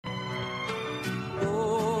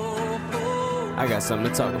I got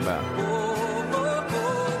something to talk about.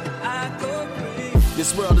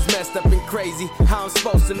 This world is messed up and crazy. How I'm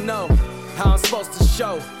supposed to know? How I'm supposed to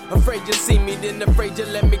show? Afraid you see me, then afraid you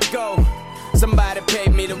let me go. Somebody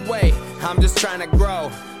paid me the way. I'm just trying to grow.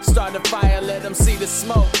 Start a fire, let them see the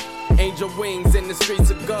smoke. Angel wings in the streets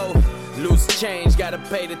of gold. Loose change, gotta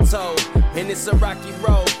pay the toll. And it's a rocky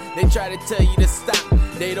road. They try to tell you to stop.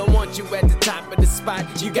 They don't want you at the top of the spot.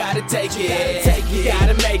 You gotta take it. You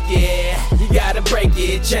gotta make it. You gotta break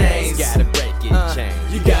it, chains. You gotta break it,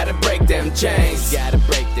 chains. You gotta break them chains. You gotta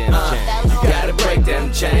break them chains. You gotta break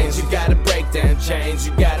them chains. You gotta break them chains.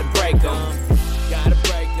 You gotta break them. Gotta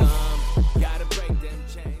break them. Gotta break them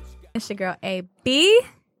chains. It's your girl AB,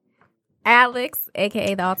 Alex,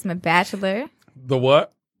 aka the Ultimate Bachelor. The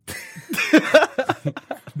what?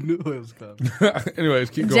 Knew it was coming. Anyways,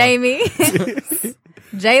 keep going. Jamie,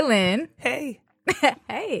 Jalen. Hey.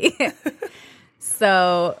 Hey.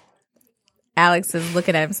 So Alex is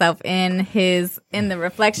looking at himself in the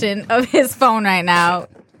reflection of his phone right now.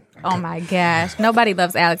 Oh my gosh. Nobody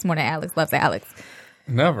loves Alex more than Alex loves Alex.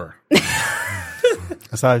 Never.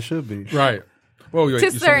 That's how it should be. Right. Well, To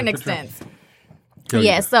a certain extent.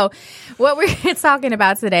 Yeah, so what we're talking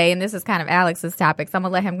about today, and this is kind of Alex's topic, so I'm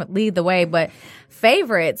going to let him lead the way, but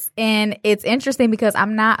favorites. And it's interesting because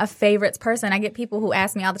I'm not a favorites person. I get people who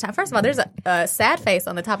ask me all the time. First of all, there's a sad face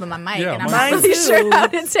on the top of my mic, Yeah, and I'm mine not really too. sure how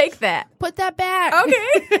to take that. Put that back.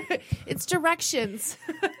 Okay. It's directions.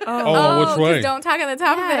 Oh, which way? just don't talk on the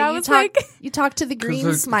top of it. Yeah, I was like, you talk to the green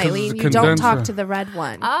 'Cause smiley it's and a you don't talk condenser. to the red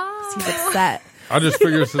one. oh. He's upset. I just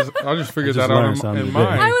figured that learned out something in today.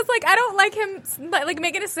 mine. I was like, I don't like him like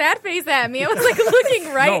making a sad face at me. I was like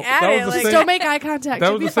looking right No, at that it. was the Like, same- Don't make eye contact. That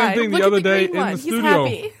You'll was be the same fine. thing Look the at other day green in one. the He's studio.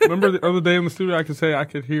 happy. Remember the other day in the studio, I could say I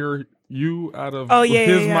could hear you out of Oh, yeah,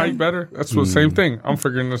 his yeah, yeah. mic better. That's the same thing. I'm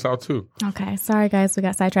figuring this out too. okay, sorry guys, we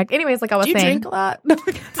got sidetracked. Anyways, like I was Do you saying, drink a lot?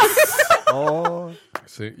 Oh,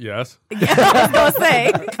 See, yes. I was gonna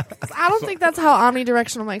say. I don't think that's how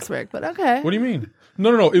omnidirectional mics work, but okay. What do you mean?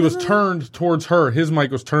 No. It was turned towards her. His mic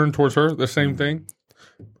was turned towards her. The same thing.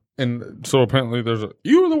 And so apparently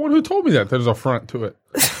you were the one who told me that there's a front to it.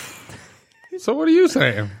 So what are you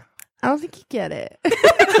saying? I don't think you get it.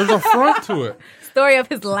 There's a front to it. Story of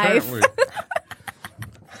his life. Apparently.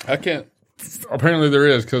 I can't. Apparently there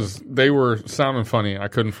is because they were sounding funny. I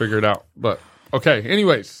couldn't figure it out. But okay.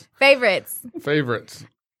 Anyways, Favorites. favorites.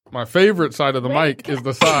 My favorite side of the mic is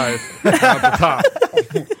the side at the top.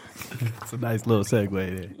 it's a nice little segue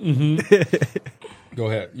there. Go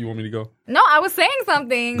ahead. You want me to go? No, I was saying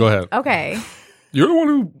something. Go ahead. Okay. You're the one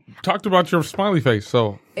who talked about your smiley face,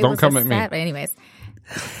 so It don't was come a at me. sad- But anyways,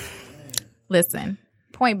 listen.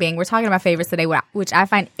 Point being, we're talking about favorites today, which I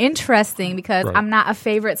find interesting because Right. I'm not a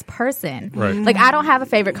favorites person. Right. Like I don't have a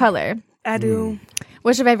favorite color. I do.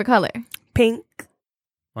 What's your favorite color? Pink.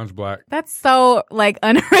 Mine's black. That's so like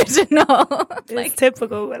unoriginal. It's like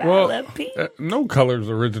typical, but Well, I love pink. No color's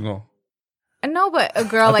original. no, but a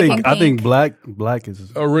girl I like think in pink. black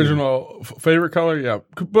is Original favorite color, yeah.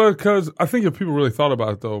 Because I think if people really thought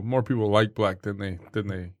about it, though, more people like black than they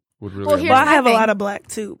would really. Well, like. here's Well, I my have thing. a lot of black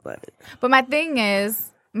too, but But my thing is,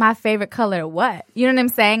 my favorite color, what? You know what I'm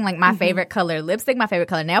saying? Like my favorite color lipstick, my favorite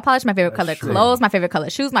color nail polish, my favorite color true. clothes, my favorite color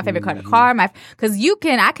shoes, my favorite color car. Because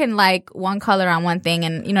I can like one color on one thing,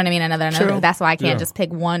 and you know what I mean, another. True. That's why I can't Yeah. just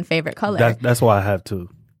pick one favorite color. that's why I have two.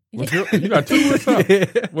 You got two. What's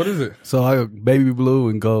up? What is it? So I got baby blue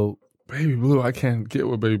and gold. Baby blue. I can't get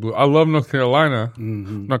with baby blue. I love North Carolina,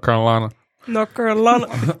 North Carolina, North Carolina.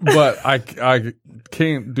 but I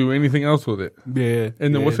can't do anything else with it. Yeah.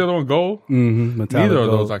 And then what's the other one? Gold. Metallic Neither of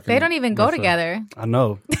gold. those I can. They don't even go mess up. together. I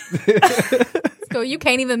know. So you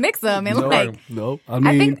can't even mix them. And No, like, no. I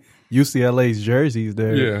mean, think- UCLA's jerseys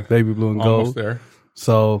there. Yeah. Baby blue and Almost gold. there.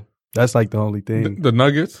 So that's like the only thing. The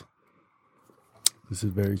Nuggets. This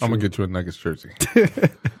is very true. I'm gonna get you a Nuggets jersey.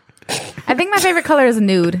 I think my favorite color is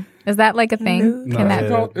nude. Is that like a thing? No, Can that?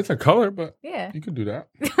 yeah. It's a color, but Yeah. you could do that.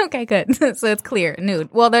 Okay, good. So it's clear, nude.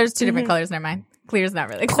 Well, there's two different colors. Never mind. Clear is not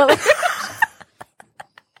really a color.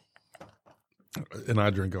 And I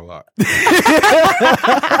drink a lot.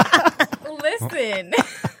 Listen.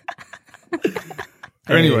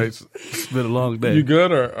 Anyways, It's been a long day. you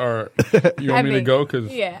good or you want me to think- go?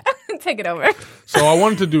 Because Yeah. Take it over. so I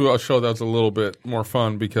wanted to do a show that's a little bit more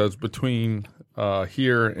fun because between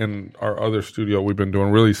here and our other studio, we've been doing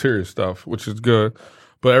really serious stuff, which is good.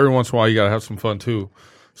 But every once in a while, you got to have some fun too.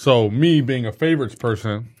 So me being a favorites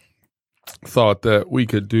person, thought that we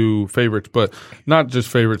could do favorites, but not just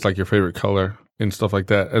favorites like your favorite color and stuff like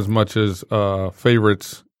that, as much as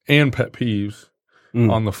favorites and pet peeves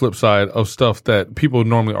on the flip side of stuff that people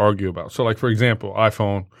normally argue about. So like, for example,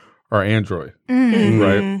 iPhone are Android, Mm-hmm.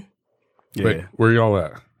 right? Yeah. Wait, where y'all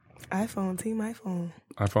at? iPhone, team iPhone.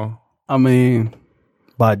 iPhone? I mean,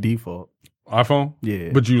 by default. iPhone?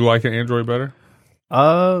 Yeah. But you like an Android better?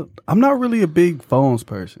 I'm not really a big phones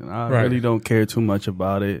person. I Right. really don't care too much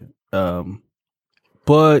about it.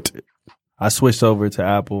 But I switched over to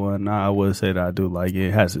Apple, and I would say that I do like it.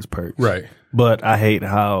 It has its perks. Right. But I hate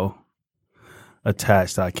how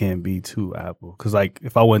attached I can be to Apple. Because, like,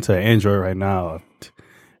 if I went to Android right now, it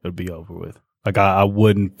would be over with. Like, I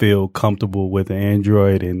wouldn't feel comfortable with an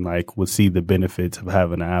Android and, like, would see the benefits of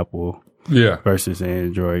having an Apple Yeah. versus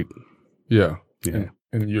Android. Yeah. Yeah.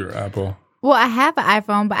 And your Apple. Well, I have an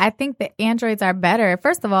iPhone, but I think the Androids are better.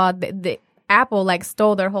 First of all, the Apple like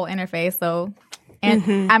stole their whole interface, so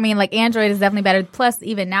and I mean, like Android is definitely better. Plus,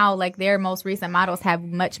 even now, like their most recent models have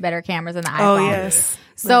much better cameras than the iPhone. Oh, yes.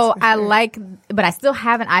 So That's for sure. but I still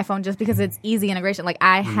have an iPhone just because it's easy integration. Like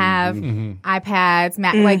I have iPads,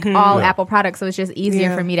 Mac, like all Apple products, so it's just easier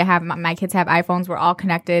Yeah. for me to have. My kids have iPhones. We're all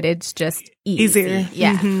connected. It's just easy. Easier.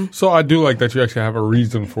 Yeah. So I do like that you actually have a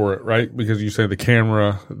reason for it, right? Because you say the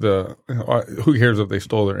camera, who cares if they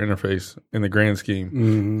stole their interface in the grand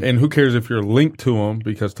scheme? And who cares if you're linked to them?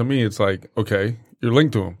 Because to me, it's like, okay, you're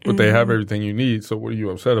linked to them, but they have everything you need. So what are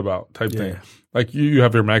you upset about type thing? Like you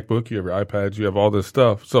have your MacBook, you have your iPads, you have all this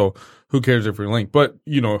stuff. So who cares if you're linked? But,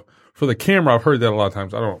 you know, for the camera, I've heard that a lot of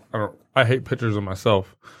times. I hate pictures of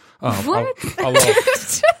myself. What?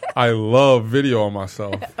 I love video on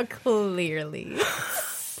myself. Clearly.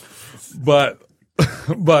 But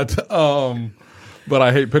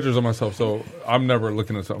I hate pictures of myself, so I'm never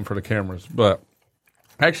looking at something for the cameras. But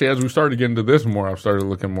actually, as we started getting into this more, I've started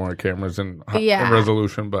looking more at cameras and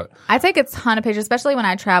resolution. But I take a ton of pictures, especially when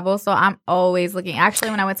I travel. So I'm always looking.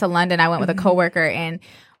 Actually, when I went to London, I went with a coworker and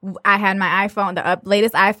I had my iPhone, the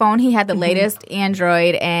latest iPhone. He had the latest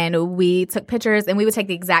Android, and we took pictures, and we would take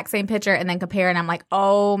the exact same picture and then compare. And I'm like,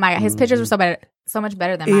 oh my God, his pictures were so much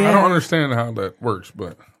better than mine. I don't understand how that works,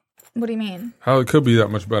 but What do you mean? how it could be that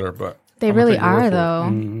much better. But They I'm gonna really take your word are, for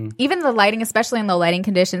it. though. Even the lighting, especially in low lighting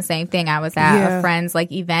conditions, same thing. I was at a friend's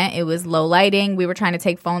like event. It was low lighting. We were trying to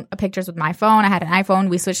take pictures with my phone. I had an iPhone.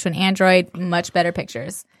 We switched to an Android. Much better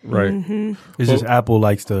pictures. Right. It's just Apple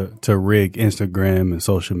likes to rig Instagram and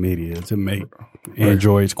social media to make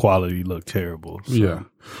Android's quality look terrible. So. Yeah.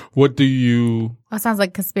 What do you? Oh, sounds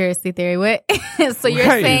like conspiracy theory. What? So you're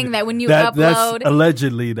Right. saying that when you That's upload,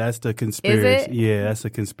 allegedly that's the conspiracy. it? Yeah, that's a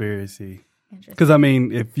conspiracy. Because I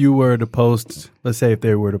mean, if you were to post, let's say if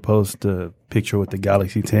they were to post a picture with the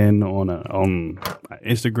Galaxy 10 on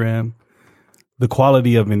Instagram, the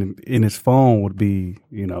quality of it in his phone would be,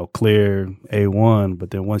 you know, clear A1. But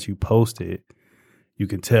then once you post it, you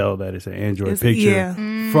can tell that it's an Android picture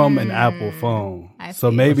from an Apple phone. I So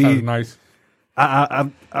see. maybe Sounds nice. I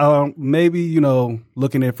maybe, you know,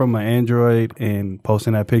 looking at it from an Android and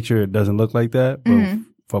posting that picture, it doesn't look like that. But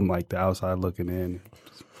from like the outside looking in,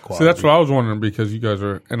 See, that's what I was wondering because you guys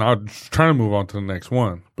are, and I was trying to move on to the next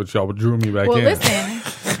one, but y'all drew me back well, in. listen,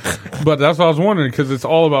 But that's what I was wondering because it's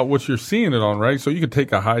all about what you're seeing it on, right? So you could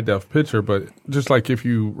take a high def picture, but just like if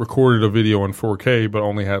you recorded a video in 4K but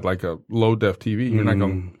only had like a low def TV, you're not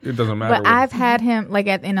going. It doesn't matter. but I've had him like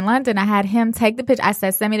in London. I had him take the picture. I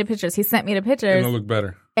said, "Send me the pictures." He sent me the pictures, It'll look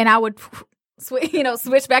better. and I would,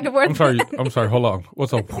 switch back and forth. I'm sorry. Hold on.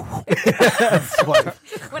 What's up?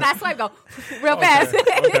 When I swipe, go real fast,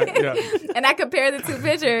 Okay, yeah. and I compare the two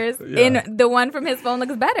pictures, and the one from his phone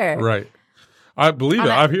looks better. Right. I believe it.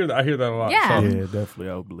 not- I hear that a lot. Yeah. So. Yeah, definitely.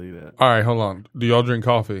 I would believe that. All right, hold on. Do y'all drink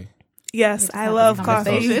coffee? Yes, I love coffee.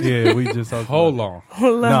 conversation. Yeah, we just talked Hold about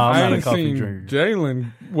on. No, I I'm not a ain't coffee seen drinker.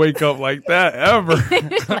 Jalen wake up like that ever.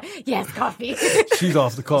 Yes, coffee. She's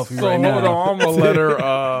off the coffee So right hold now. on, I'm gonna let her.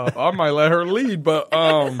 I might let her lead, but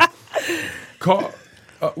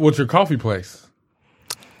what's your coffee place?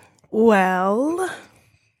 Well,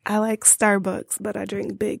 I like Starbucks, but I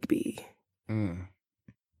drink Big B. Mm.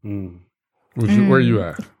 Where you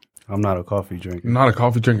at? I'm not a coffee drinker. Not a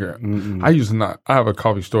coffee drinker. Mm-mm. I used to not. I have a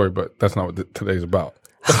coffee story, but that's not what today's about.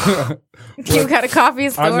 You got a coffee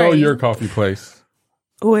story. I know your coffee place.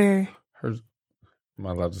 Where? Hers. Am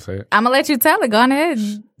I allowed to say it? I'm gonna let you tell it. Go on ahead.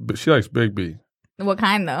 But she likes Big B. What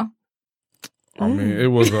kind though? I mean, it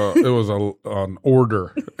was an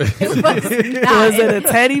order. Was it a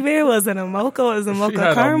teddy bear? Was it a mocha? Was it a She mocha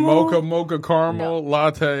had caramel? a mocha caramel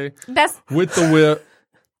latte That's with the whip,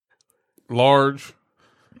 large.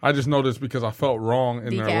 I just noticed because I felt wrong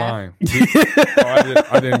in their Decaf. line.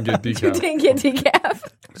 I didn't get you decaf. didn't get decaf.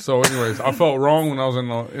 So, anyways, I felt wrong when I was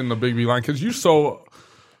in the Big B line because you're so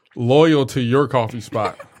loyal to your coffee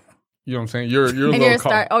spot. You know what I'm saying? You're And little you're a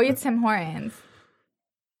star. Oh, you're Tim Hortons.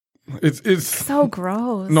 It's so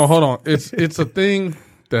gross. No, hold on. It's a thing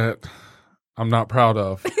that I'm not proud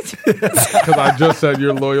of because I just said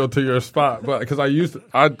you're loyal to your spot, but because I do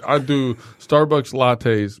Starbucks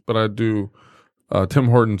lattes, but I do Tim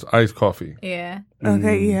Hortons iced coffee. Yeah.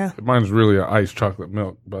 Okay, yeah. Mine's really an iced chocolate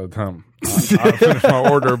milk by the time I finish my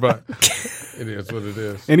order, but it is what it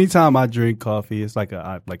is. Anytime I drink coffee, it's like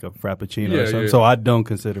a frappuccino or something. Yeah. So I don't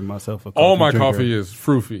consider myself a coffee All my drinker. coffee is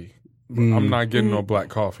froofy. I'm not getting no black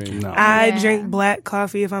coffee. No. I drink black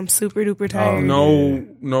coffee if I'm super duper tired.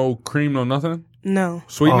 No cream, no nothing. No.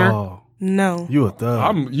 Sweetener. Oh, No. you a thug.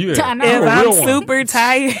 I know. If I'm a I'm real one. super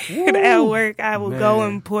tired at work, I will go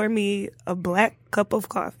and pour me a black cup of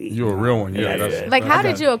coffee. You're a real one. Yeah. Like, how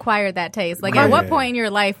did you acquire that taste? Like, at what point in your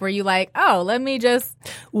life were you like, oh, let me just...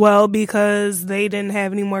 Well, because they didn't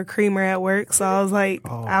have any more creamer at work, so I was like,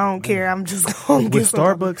 I don't care. I'm just going to get With some.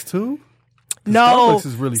 Starbucks too? No. Starbucks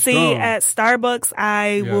is really See, strong. at Starbucks,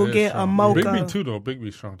 I will it's get strong. a mocha. Big B too, though. Big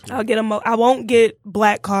B strong too. I'll get a mocha. I won't get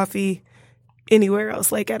black coffee anywhere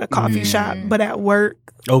else, like at a coffee shop. But at work,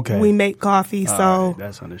 we make coffee, so right,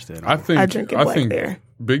 that's understandable. I drink it black there.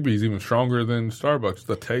 Big B is even stronger than Starbucks.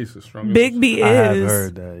 The taste is stronger. Big B is. I have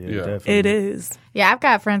heard that. Yeah, Yeah. definitely. It is. Yeah, I've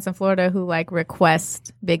got friends in Florida who like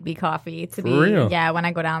request Big B coffee to be. real? Yeah, when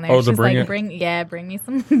I go down there, Oh, to she's bring like, it? bring me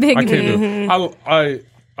some Big I B. can't do it.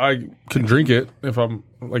 I can drink it if I'm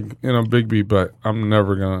like in a Big B, but I'm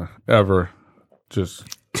never gonna ever just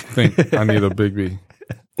think I need a Big B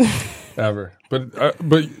ever.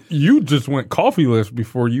 But you just went coffeeless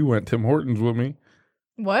before you went Tim Hortons with me.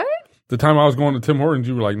 What? The time I was going to Tim Hortons,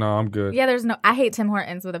 you were like, "Nah, I'm good." Yeah, there's no. I hate Tim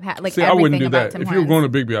Hortons with a like. See, I everything wouldn't do about that. Tim If you Hortons. were going to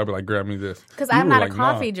Big B, I'd be like, "Grab me this." Because You I'm were not like, a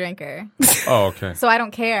coffee nah. drinker, Oh, okay. so I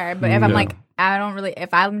don't care. But if I'm like, I don't really.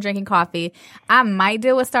 If I'm drinking coffee, I might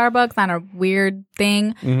deal with Starbucks on a weird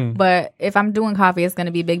thing. But if I'm doing coffee, it's going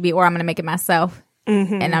to be Big B, or I'm going to make it myself.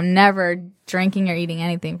 And I'm never drinking or eating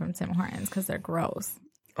anything from Tim Hortons because they're gross.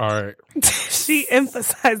 All right. She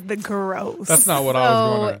emphasized the gross. That's not what I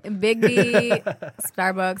was going to. Big B,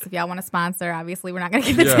 Starbucks, if y'all want to sponsor, obviously we're not going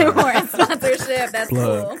to get the Yeah. Tim Hortons sponsorship. That's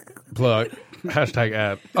cool. Plug. Hashtag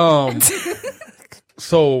ad.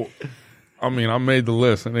 So, I mean, I made the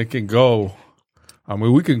list, and it can go. I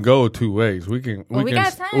mean, we can go two ways. We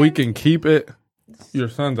got time. we can keep it. Your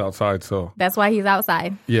son's outside, so That's why he's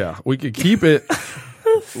outside. yeah, we could keep it.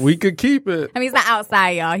 We could keep it, I mean, he's not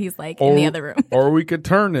outside, y'all. He's like in the other room. or we could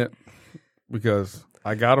turn it because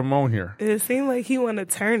I got him on here. It seemed like he want to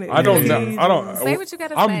turn it. I don't know. I don't. Say what you got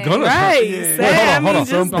to I'm say. gonna Right. turn it. Wait, hold on.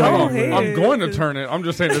 Just No, go hold on. ahead. I'm going to turn it. I'm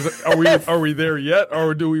just saying, are we there yet,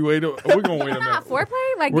 or do we wait? We're gonna wait a Not minute.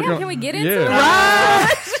 foreplay? Like, We're damn, gonna- can we get into yeah.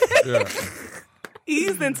 it? Yeah.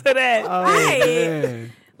 Ease into that. Right.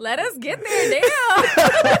 Let us get there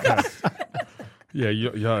now. Yeah,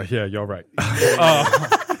 y'all right.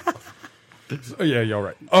 Yeah, y'all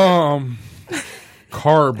right.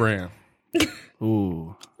 Car brand.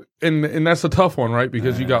 Ooh. And that's a tough one, right?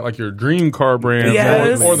 Because you got like your dream car brand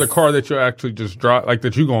Yes. or the car that you actually just drive, like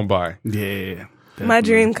that you gonna buy. Yeah. My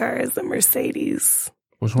dream car is a Mercedes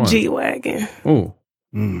Which one? G-Wagon Ooh.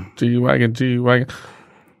 G-Wagon.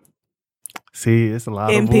 See, it's a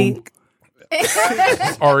lot in of them. pink.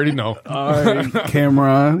 Already know. All right,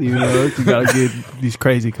 Cameron, you gotta get these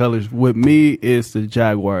crazy colors. With me, it's the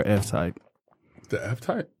Jaguar F-Type. The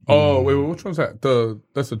F-Type? Oh, wait, which one's that?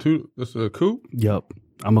 That's the coupe? Yup,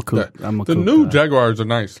 I'm a coupe. The new Jaguars are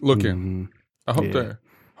nice looking. I hope Yeah.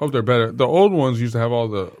 they're better. The old ones used to have all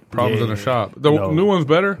the problems in the shop. The new one's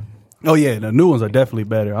better? Oh yeah, the new ones are definitely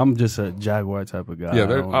better. I'm just a Jaguar type of guy. Yeah,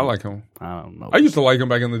 I like them. I don't know. I used to like them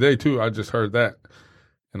back in the day too. I just heard that,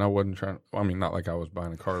 and I wasn't trying. I mean, not like I was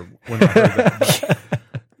buying a car when I heard that.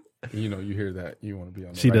 But, you hear that, you want to be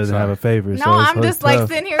on. She right doesn't side. have a favorite. No, so it's I'm just like tough.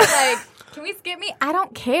 sitting here like, can we skip me? I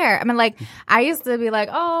don't care. I mean, like, I used to be like,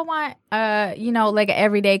 oh, I want, like an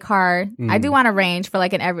everyday car. I do want a Range for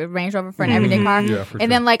like Range Rover for an everyday car. Yeah, for sure.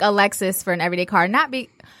 And then like a Lexus for an everyday car.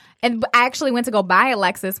 And I actually went to go buy a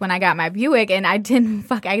Lexus when I got my Buick, and I didn't.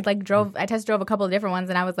 I test drove a couple of different ones,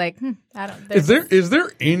 and I was like, I don't. Is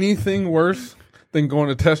there anything worse than going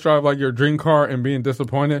to test drive like your dream car and being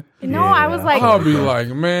disappointed? No, I was like, I'll be like,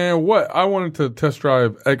 man, what? I wanted to test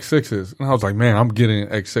drive X6s, and I was like, man, I'm getting an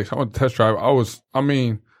X6. I want to test drive. I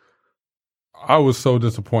was so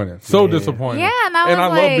disappointed. So disappointed. Yeah, and I was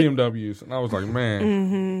love like- BMWs, and I was like,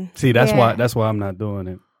 man. See, that's Yeah. why I'm not doing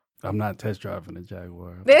it. I'm not test driving the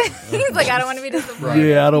Jaguar. he's like, I don't want to be disappointed.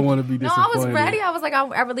 Yeah, I don't want to be No, disappointed. I was ready. I was like,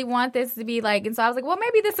 I really want this to be like, and so I was like, well,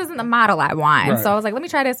 maybe this isn't the model I want. And Right. so I was like, let me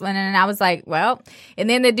try this one. And I was like, well, and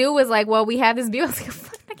then the dude was like, well, we have this Buick. I was like,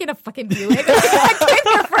 fuck, I in a fucking Buick. I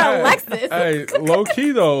came here for a Lexus. Hey, low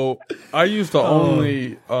key though, I used to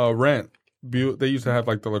only rent. They used to have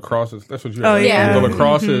like the LaCrosses. That's what you have. Oh, yeah. The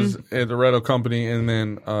LaCrosses at the Redo Company, and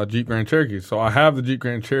then Jeep Grand Cherokee. So I have the Jeep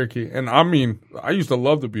Grand Cherokee, and I mean, I used to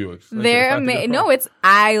love the Buicks. They're amazing. No,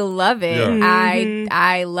 I love it. Yeah.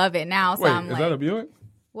 I love it now. So Wait, I'm is like, that a Buick?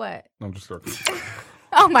 What? No, I'm just joking.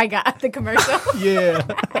 Oh my God, the commercial. Yeah.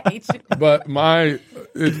 I hate you. But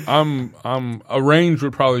I'm a Range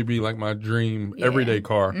would probably be like my dream everyday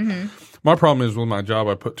car. My problem is with my job,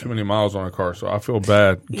 I put too many miles on a car, so I feel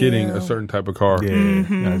bad getting a certain type of car.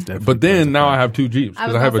 Yeah, but then now I have two Jeeps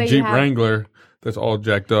because I have a Jeep have... Wrangler that's all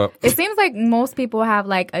jacked up. It seems like most people have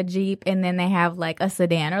like a Jeep and then they have like a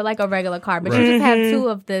sedan or like a regular car, but you just have two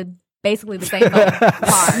of the basically the same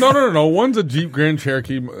car. No. One's a Jeep Grand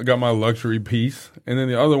Cherokee, got my luxury piece, and then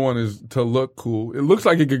the other one is to look cool. It looks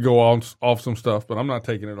like it could go off some stuff, but I'm not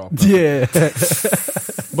taking it off. Yeah.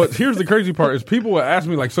 But here's the crazy part: is people will ask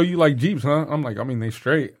me like, "So you like Jeeps, huh?" I'm like, "I mean, they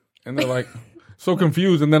straight," and they're like, so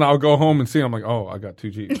confused. And then I'll go home and see. I'm like, "Oh, I got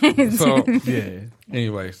two Jeeps." So yeah.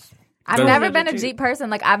 Anyways. I've never been a Jeep person.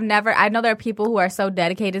 Like I know there are people who are so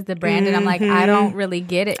dedicated to the brand, and I'm like, I don't really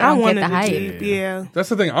get it. I don't get the hype. Jeep, yeah, that's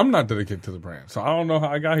the thing. I'm not dedicated to the brand, so I don't know how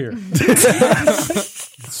I got here.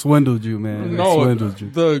 Swindled you, man. No, swindled you.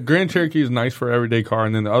 The Grand Cherokee is nice for everyday car,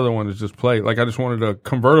 and then the other one is just play. Like I just wanted a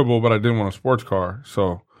convertible, but I didn't want a sports car,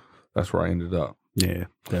 so that's where I ended up. Yeah,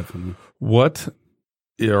 definitely. What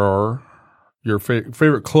are your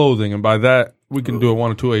favorite clothing? And by that, we can do it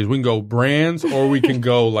one of two ways. We can go brands, or we can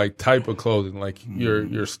go like type of clothing, like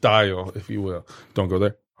your style, if you will. Don't go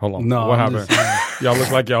there. Hold on. No, what happened? Y'all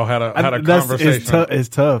look like y'all had a conversation. It's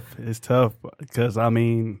tough because I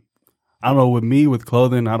mean, I don't know. With me, with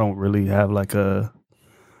clothing, I don't really have like a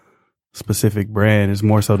specific brand. It's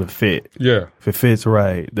more so the fit. Yeah, if it fits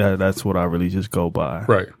right, that's what I really just go by.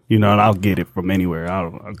 Right. You know, and I'll get it from anywhere.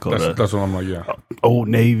 I'll go to that's what I'm like. Yeah, Old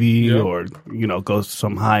Navy or go to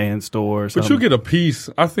some high end store. But you get a piece.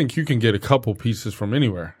 I think you can get a couple pieces from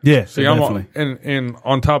anywhere. Yeah, see, definitely. And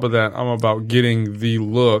on top of that, I'm about getting the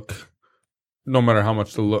look, no matter how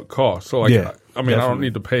much the look costs. So like, I mean, definitely. I don't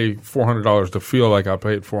need to pay $400 to feel like I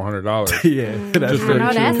paid $400. Yeah, that's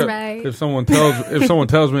right. If someone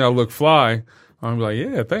tells me I look fly, I'm like,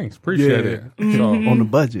 yeah, thanks, appreciate it. So, on the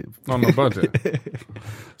budget.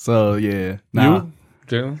 So yeah, you,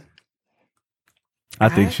 Jalen? I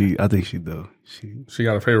think she do. She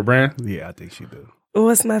got a favorite brand? Yeah, I think she do.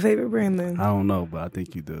 What's my favorite brand then? I don't know, but I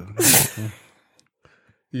think you do.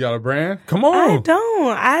 You got a brand? Come on. I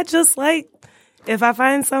don't. I just like, if I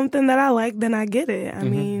find something that I like, then I get it. I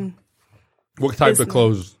mean, what type of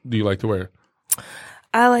clothes do you like to wear?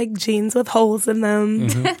 I like jeans with holes in them.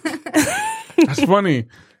 That's funny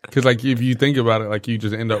because, like, if you think about it, like, you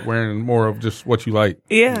just end up wearing more of just what you like.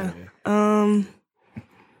 Yeah.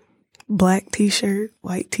 Black t-shirt,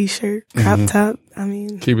 white t-shirt, crop top. I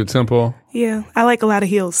mean, keep it simple. Yeah, I like a lot of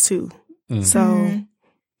heels too. So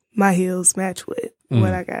my heels match with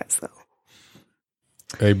what I got. So,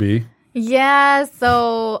 AB. Yeah,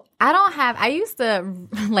 so I used to,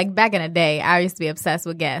 like back in the day, I used to be obsessed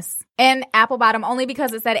with Guess and Apple Bottom only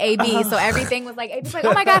because it said AB. So everything was like, AB's like,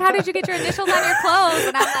 oh my God, how did you get your initials on your clothes?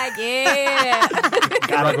 And I'm like, yeah.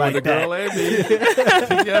 Got it like that. Girl,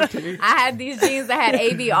 AB. I had these jeans that had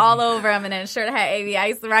AB all over them and then a shirt that had AB. I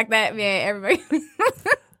used to rock that, man. Everybody.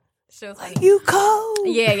 She was like, you cold.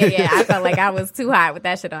 Yeah. I felt like I was too hot with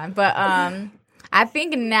that shit on. But, I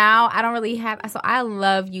think now I don't really have. So I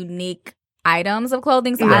love unique items of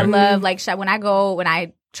clothing. So I love like when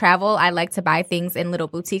I travel, I like to buy things in little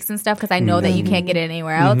boutiques and stuff because I know that you can't get it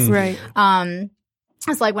anywhere else. Right.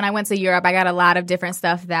 It's like when I went to Europe, I got a lot of different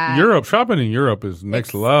stuff that shopping in Europe is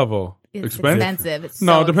next level. It's expensive.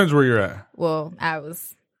 It depends where you're at. Well,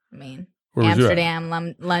 Amsterdam,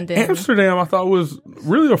 London. Amsterdam, I thought was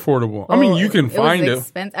really affordable. I mean, you can find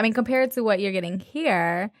it. I mean, compared to what you're getting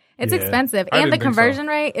here, it's expensive, and the conversion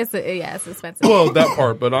rate is it's expensive. Well, that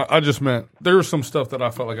part, but I just meant there was some stuff that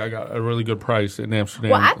I felt like I got a really good price in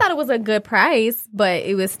Amsterdam. Well, I thought it was a good price, but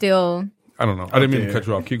it was still. I don't know. I didn't mean to cut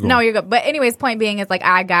you off. Keep going. No, you're good. But anyways, point being is like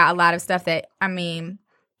I got a lot of stuff that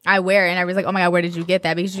I wear, and everybody's like, "Oh my God, where did you get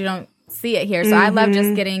that?" Because you don't see it here. So I love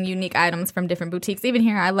just getting unique items from different boutiques. Even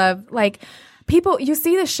here, I love like people. You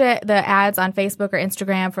see the ads on Facebook or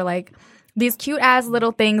Instagram for like these cute ass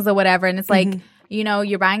little things or whatever, and it's like. You know,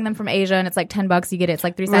 you're buying them from Asia and it's like $10. You get it. It's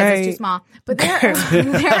like 3 sizes too small. But there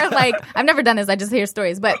are like, I've never done this. I just hear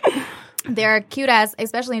stories. But there are cute ass,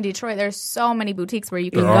 especially in Detroit, there's so many boutiques where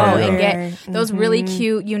you can go and get those really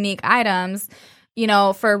cute, unique items. you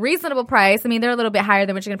know, for a reasonable price. I mean, they're a little bit higher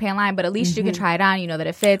than what you're going to pay online, but at least you can try it on. You know that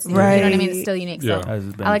it fits. Right. You know what I mean? It's still unique. Yeah. So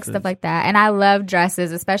I like stuff like that. And I love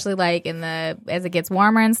dresses, especially like as it gets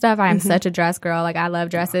warmer and stuff. I'm such a dress girl. Like I love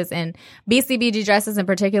dresses, and BCBG dresses in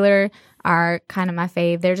particular are kind of my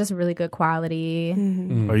fave. They're just really good quality.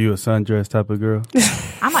 Are you a sundress type of girl?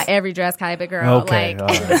 I'm an every dress type of girl. Okay.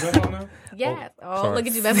 Like, yeah. Oh, look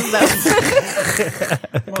at you messing up.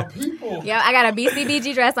 My people. Yeah, I got a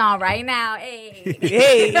BCBG dress on right now.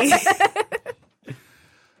 Hey.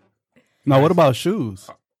 Now, what about shoes?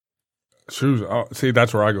 Shoes. Oh, see,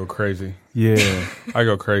 that's where I go crazy. Yeah. I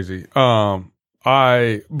go crazy.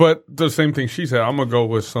 But the same thing she said, I'm gonna go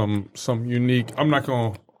with some unique. I'm not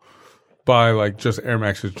gonna buy like just Air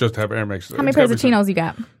Maxes just to have Air Maxes. How many pairs of chinos you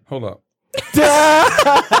got? Hold up.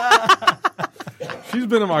 She's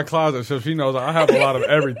been in my closet, so she knows I have a lot of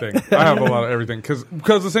everything. Because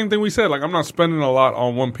the same thing we said, like I'm not spending a lot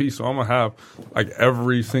on one piece, so I'm gonna have like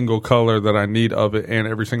every single color that I need of it, and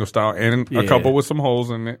every single style, and a couple with some holes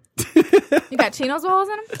in it. You got chinos with holes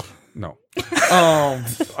in them? No.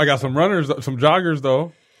 I got some runners, some joggers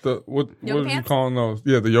though. What are you calling those?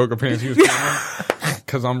 Yeah, the yoga pants.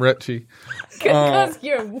 Because I'm retchy. Because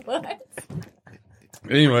you're what?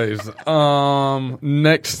 Anyways,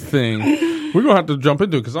 next thing we're gonna have to jump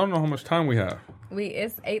into because I don't know how much time we have.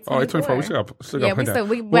 It's 8:24. Oh, 8:24. We still got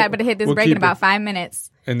we better hit this break in about 5 minutes.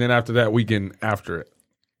 And then after that, we getting after it.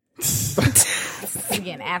 We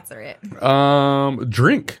getting after it.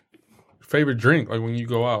 Drink. Favorite drink, like when you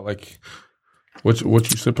go out, like what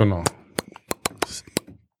you sipping on?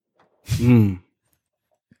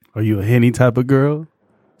 Are you a Henny type of girl?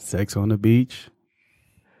 Sex on the beach?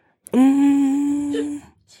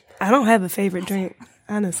 I don't have a favorite drink,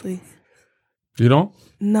 honestly. You don't?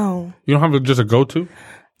 No. You don't have just a go-to?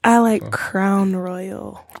 I like Crown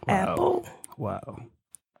Royal apple. Wow.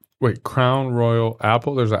 Wait, Crown Royal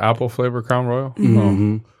apple? There's an apple flavor Crown Royal?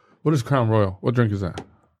 What is Crown Royal? What drink is that?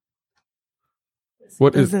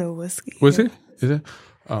 What is it? Whiskey. Whiskey? Is it?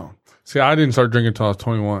 Oh. See, I didn't start drinking until I was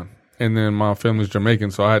 21. And then my family's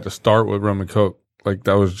Jamaican, so I had to start with rum and Coke. Like,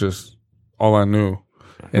 that was just all I knew.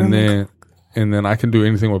 And then I can do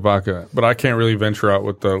anything with vodka. But I can't really venture out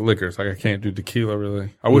with the liquors. Like, I can't do tequila,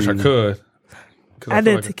 really. I wish I could. I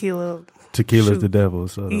did tequila. Tequila's the devil,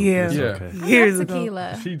 so yeah. Okay. Years ago.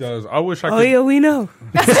 Tequila. She does. I wish I could. Oh, yeah, we know.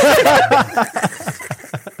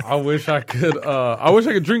 I wish I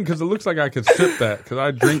could drink because it looks like I could sip that because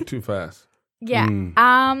I drink too fast. Yeah.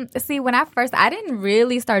 See, when I didn't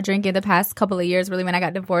really start drinking the past couple of years, really when I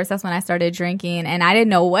got divorced, that's when I started drinking and I didn't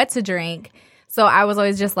know what to drink. So I was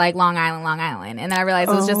always just like Long Island. And then I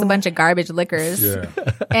realized it was just a bunch of garbage liquors. Yeah.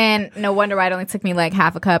 And no wonder why it only took me like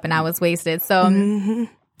half a cup and I was wasted. So,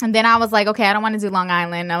 and then I was like, okay, I don't want to do Long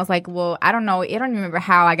Island. And I was like, well, I don't know. I don't remember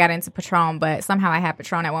how I got into Patron, but somehow I had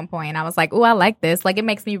Patron at one point. And I was like, oh, I like this. Like, it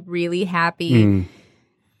makes me really happy.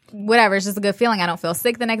 Whatever, it's just a good feeling. I don't feel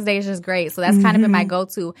sick the next day. It's just great. So that's kind of been my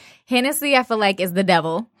go-to. Hennessy, I feel like, is the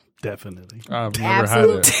devil. Definitely. I've never had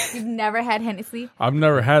it. You've never had Hennessy? I've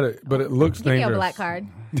never had it, but it looks dangerous. Give me a black card.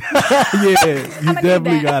 Yeah, you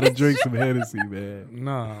definitely got to drink some Hennessy, man.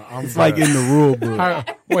 Nah, it's like in the rule book.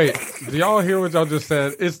 Wait, do y'all hear what y'all just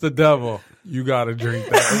said? It's the devil. You got to drink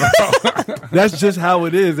that. That's just how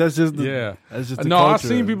it is. That's just the culture. I've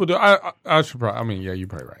seen people do. I should probably. I mean, yeah, you're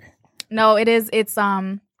probably right. No, it is. It's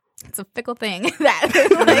a fickle thing that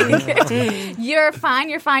like, you're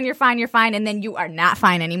fine, and then you are not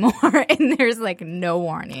fine anymore, and there's like no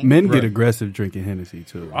warning. Men get aggressive drinking Hennessy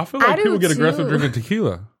too. I feel like people get aggressive drinking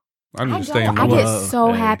tequila. I need to stay in my I get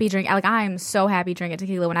so happy drinking. Like I am so happy drinking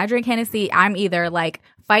tequila. When I drink Hennessy, I'm either like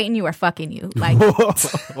fighting you or fucking you, like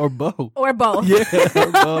or both. Or both. Yeah,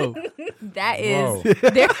 or both. That is.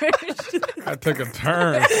 I took a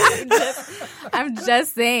turn. I'm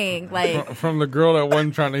just saying, like from the girl that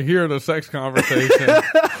wasn't trying to hear the sex conversation.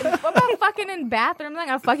 What about fucking in bathrooms? I'm not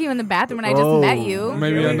gonna fuck you in the bathroom when I just met you.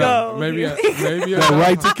 Maybe the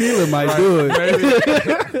right tequila might do it.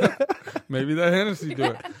 Maybe that Hennessy do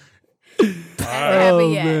it.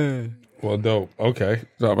 Man. Well, dope. Okay.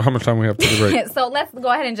 So how much time we have to the break? So let's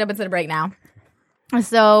go ahead and jump into the break now.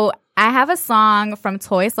 So I have a song from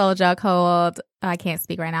Toy Soldier called, I can't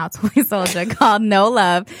speak right now, Toy Soldier called No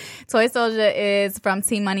Love. Toy Soldier is from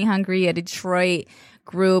Team Money Hungry, a Detroit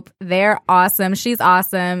group. They're awesome. She's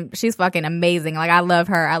awesome. She's fucking amazing. Like I love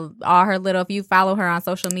her. All her little, if you follow her on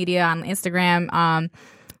social media, on Instagram,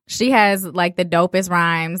 she has like the dopest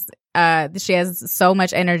rhymes. She has so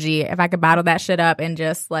much energy. If I could bottle that shit up and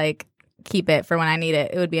just like keep it for when I need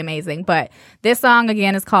it, it would be amazing. But this song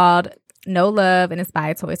again is called No Love and it's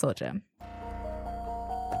by Toy Soldier.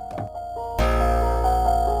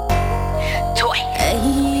 Toy.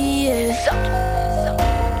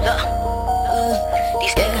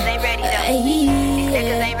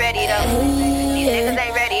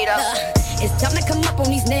 time to come up on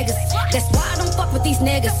these niggas. That's why I don't fuck with these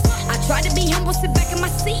niggas. I try to be humble, sit back in my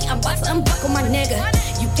seat. I'm about to unbuckle my nigga.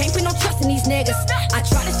 You can't put no trust in these niggas. I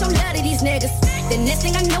try to show love to these niggas. The next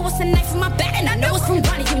thing I know, it's a knife in my back, and I know it's from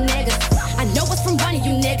one of you niggas. I know it's from one of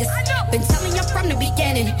you niggas. Been telling you from the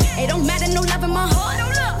beginning. It don't matter, no love in my heart.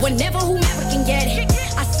 Whenever, whomever can get it.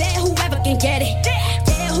 I said whoever can get it.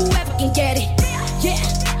 Yeah, whoever can get it. Yeah,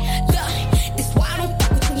 look, this why I don't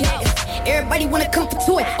fuck with you niggas. Everybody wanna comfort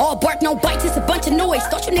to it. All bark, no bite, just a bunch of noise.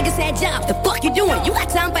 Thought you niggas had jobs. The fuck you doing? You got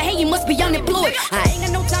time for hate, you must be unemployed. I ain't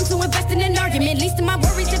got no time to invest in an argument. Least of my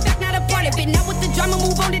worries, in fact, not a part of it. Now with the drama,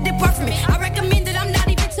 move on to depart from it. I recommend that I'm not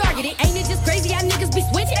even targeted. Ain't it just crazy how niggas be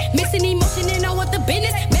switching? Mixing emotion and all with the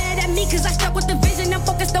business. Mad at me cause I stuck with the vision. I'm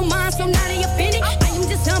focused on mine, so now they offended. I am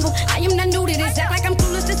just humble, I am not new to this. Act like I'm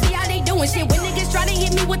clueless to see how they doing shit. When niggas try to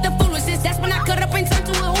hit me with the foolishness, that's when I cut up and turn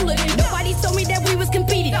to a hooligan. Nobody told me that we was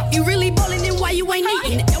competing. You really ballin', then why you ain't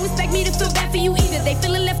eating? Don't expect me to feel bad for you either. They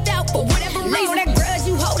feeling left out for whatever reason. That grudge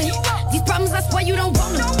you holding. These problems, I swear you don't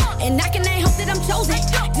want them. And I can ain't hope that I'm chosen.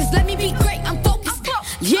 Just let me be great, I'm focused.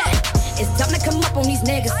 Yeah, it's time to come up on these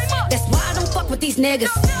niggas. That's why I don't fuck with these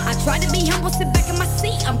niggas. I try to be humble, sit back in my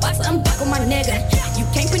seat. I'm about to unbuckle my nigga. You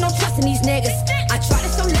can't put no trust in these niggas. I try to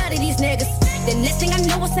show love to these niggas. The next thing I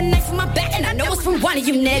know, it's a knife in my back, and I know it's from one of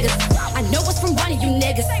you niggas. I know it's from one of you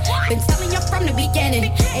niggas. Been telling you from the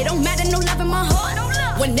beginning. It don't matter, no love in my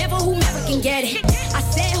heart. Whenever, whomever can get it. I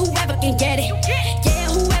said whoever can get it. Yeah,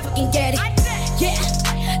 whoever can get it. Yeah,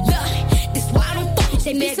 look, this why I don't fuck with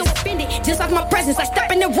they niggas. So offended, just like my presence. I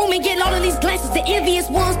step in the room and get all of these glances. The envious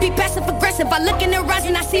ones be passive aggressive. I look in their eyes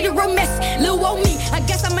and I see the real mess. Lil' old me, I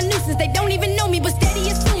guess I'm a nuisance. They don't even know me, but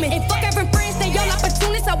steady assuming. And fuck having friends, they all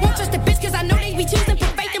opportunists. I won't trust a bitch cause I know they be choosing.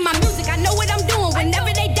 Put faith in my music, I know what I'm doing.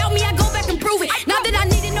 Whenever they doubt me, I go back and prove it. Not that I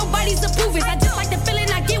needed nobody's approval. I just like the feeling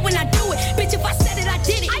I get when I do it. Bitch, if I said it, I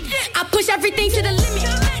did it. I push everything to the limit.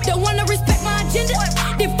 Don't wanna respect my agenda,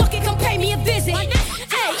 then fucking come pay me a visit.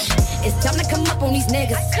 Hey, it's time to come up on these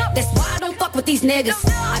niggas. That's why I don't fuck with these niggas.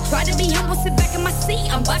 I try to be humble, sit back in my seat.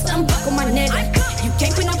 I'm about to unbuckle my nigga. You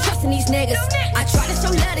can't put no trust in these niggas. I try to show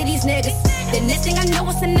love to these niggas. The next thing I know,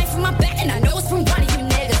 it's a knife in my back, and I know it's from one of you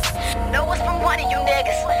niggas. Know it's from one of you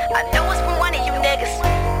niggas. I know it's from one of you niggas.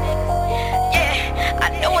 Yeah, I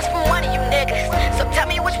know it's from one of you niggas. So tell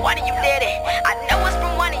me which one of you did it. I know it's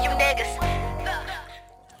from one of you niggas.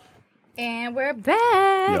 And we're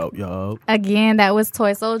back. Yo. Again, that was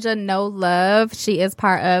Toy Soldier, No Love. She is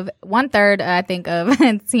part of 1/3, I think, of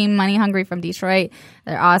Team Money Hungry from Detroit.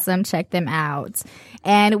 They're awesome. Check them out.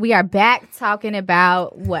 And we are back talking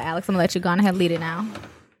about what, Alex? I'm going to let you go on ahead and lead it now.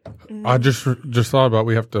 I just thought about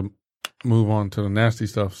we have to move on to the nasty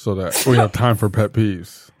stuff so that we have time for pet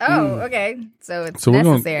peeves. Oh, okay. So it's So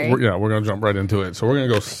necessary. we're going to jump right into it. So we're going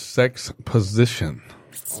to go sex position.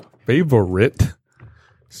 Favorite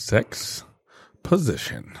sex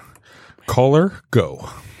position. Caller, go.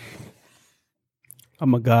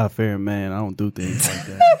 I'm a God-fearing man. I don't do things like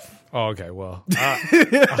that. Oh, okay. Well,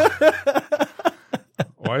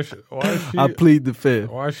 why is she? I plead the fifth.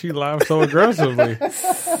 Why is she laugh so aggressively?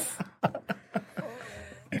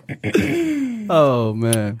 Oh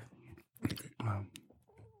man.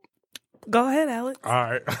 Go ahead, Alex. All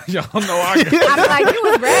right, y'all know I'm like, you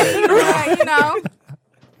was ready. Right, you know.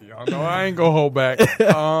 Y'all know I ain't gonna hold back.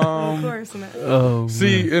 Of course not. Oh,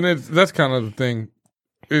 see, man. and that's kind of the thing.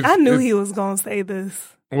 I knew he was gonna say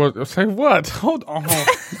this. What? Say what? Hold on.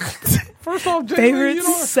 First off, Jamie, Favorite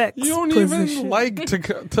sex you don't position. even like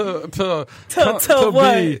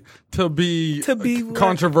to be what?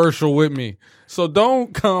 controversial with me. So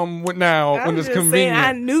don't come with now I'm when it's just convenient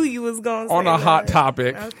saying, I knew you was gonna say on a hot that.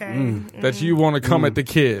 topic Okay. that you want to come at the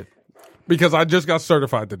kid because I just got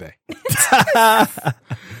certified today.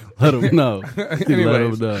 Let him know.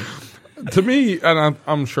 Anyways, to me, and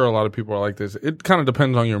I'm sure a lot of people are like this. It kind of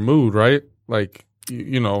depends on your mood, right? Like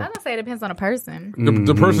you know, I would say it depends on a person.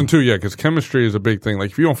 the person too, yeah, because chemistry is a big thing.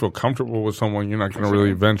 Like if you don't feel comfortable with someone, you're not going to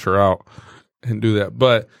really venture out and do that.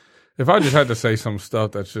 But if I just had to say some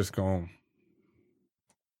stuff that's just going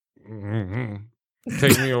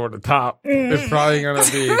take me over the top, it's probably going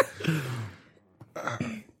to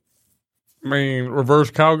be,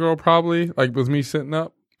 reverse cowgirl probably, like with me sitting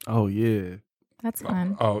up. Oh yeah. That's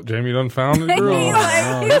fun. Oh, Jamie done found it,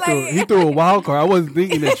 girl. He threw a wild card. I wasn't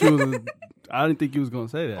thinking that you was. I didn't think you was gonna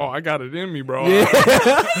say that. Oh, I got it in me, bro. Yeah.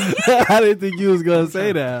 I didn't think you was gonna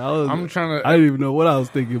say that. I'm trying to. I didn't even know what I was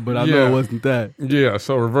thinking, but I know it wasn't that. Yeah.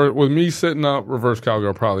 So reverse with me sitting up, reverse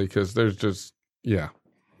cowgirl probably because there's just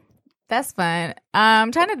That's fun.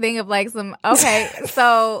 I'm trying to think of like some. Okay,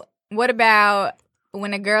 so what about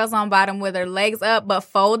when a girl's on bottom with her legs up but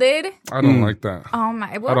folded. I don't like that. Oh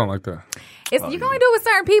my! Well, I don't like that. You can only do it with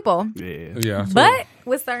certain people. Yeah. So but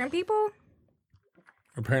with certain people,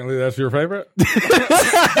 apparently that's your favorite.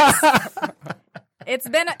 It's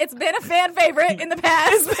been a fan favorite in the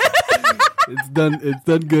past. It's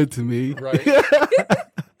done good to me. Right.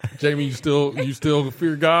 Jamie, you still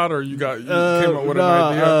fear God, or you came up with an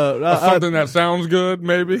idea of something that sounds good?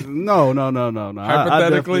 Maybe. No.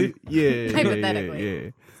 Hypothetically, hypothetically,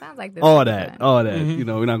 yeah. Sounds like this. All that. Mm-hmm. You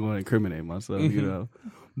know, we're not going to incriminate myself. You know,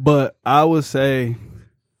 but I would say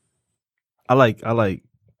I like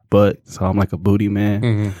butt, so I'm like a booty man.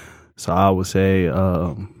 Mm-hmm. So I would say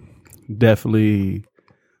definitely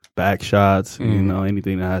back shots. You know,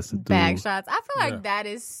 anything that has to do back shots. I feel like that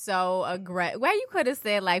is so aggressive. Well, you could have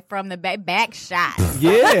said like from the back shots.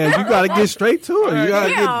 Yeah, you got to get straight to it. You got to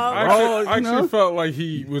get. I actually felt like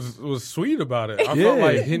he was sweet about it. I felt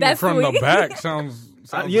like hitting it from the back sounds.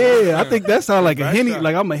 I think that sounds like a Henny.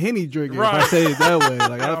 Like I'm a Henny drinker. Right. If I say it that way,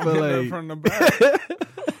 like I feel like from the back.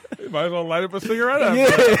 Might as well light up a cigarette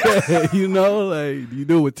after. Yeah, you know, like you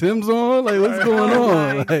do it with Tim's on. Like what's going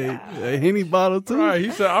on? Like a Henny bottle too. Right. He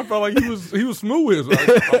said I felt like he was smooth with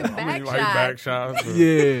it. Back shots.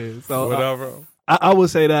 Yeah. So whatever. I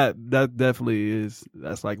would say that definitely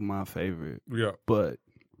that's like my favorite. Yeah. But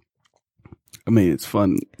I mean, it's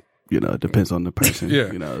fun. You know, it depends on the person.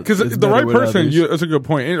 Yeah. You know, because the right person, that's a good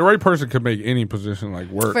point. The right person can make any position like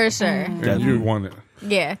work. For sure. And you want it.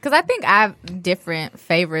 Yeah, because I think I have different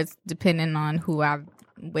favorites depending on who I'm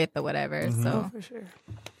with or whatever. Mm-hmm. So for sure.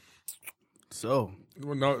 So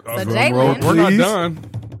we're not done. We're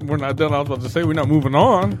not done. I was about to say we're not moving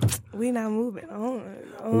on. We're not moving on.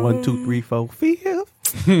 1, 2, 3, 4, 5.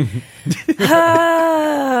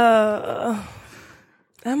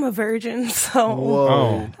 I'm a virgin, so.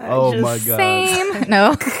 Whoa! Oh my God! Same.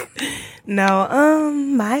 No. No.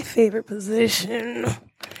 My favorite position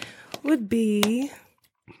would be.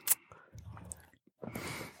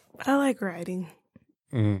 I like writing.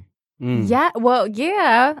 Yeah. Well,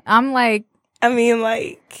 yeah. I'm like. I mean,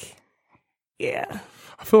 like, yeah.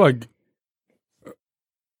 I feel like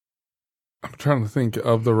I'm trying to think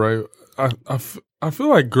of the right. I feel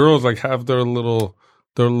like girls like have their little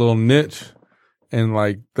niche, and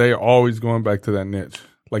like they're always going back to that niche.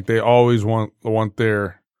 Like they always want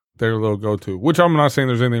their little go to. Which I'm not saying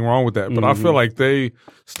there's anything wrong with that, but I feel like they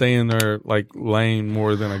stay in their like lane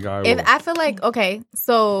more than a guy would. I feel like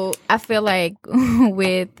so I feel like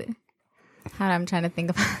with how I'm trying to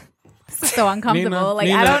think of. This is so uncomfortable.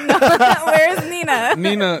 Nina, I don't know. Where's Nina?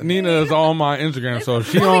 Nina is on my Instagram, so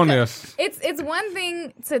she on this. It's one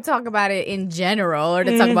thing to talk about it in general or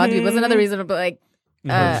to talk about people. It's another reason to be like.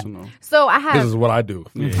 So I have. This is what I do.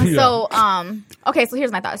 Yeah. So okay. So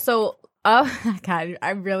here's my thought. So God,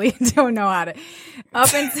 I really don't know how to.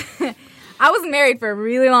 I was married for a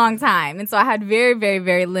really long time, and so I had very, very,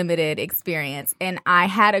 very limited experience. And I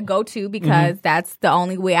had a go-to because that's the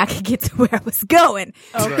only way I could get to where I was going.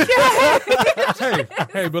 Okay.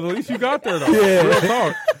 hey, but at least you got there, though. Yeah. Real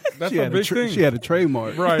talk. That's a big thing. She had a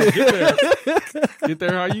trademark. Right. Get there. Get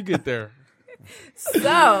there how you get there.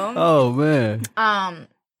 So. Oh, man.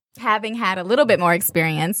 Having had a little bit more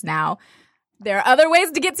experience now, there are other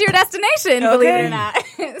ways to get to your destination, believe it or not.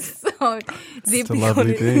 So it's a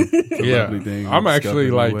lovely thing. Lovely thing. I'm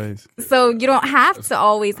actually like. Ways. So you don't have to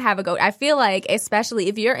always have a go. I feel like, especially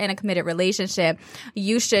if you're in a committed relationship,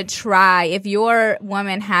 you should try. If your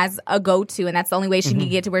woman has a go-to and that's the only way she can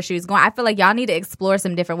get to where she's going, I feel like y'all need to explore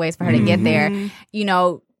some different ways for her to get there. You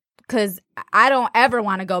know, because I don't ever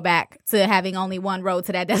want to go back to having only one road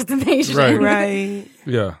to that destination. Right.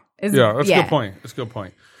 Yeah. That's a good point. That's a good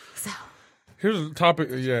point. Here's a topic.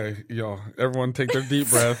 Yeah, y'all. Everyone take their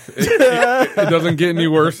deep breath. It doesn't get any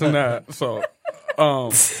worse than that. So,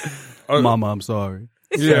 Mama, I'm sorry.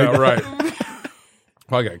 Yeah, right.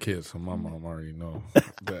 Well, I got kids, so my mom already knows that.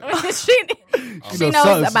 she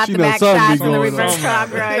knows about the back shots and the reverse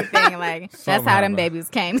cowgirl thing. Like that's how them babies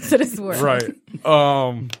came to this world. Right.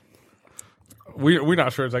 We're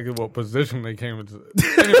not sure exactly what position they came into.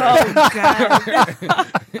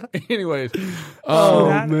 Anyways,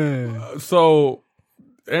 man. So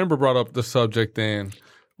Amber brought up the subject then,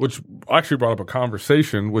 which actually brought up a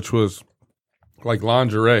conversation, which was like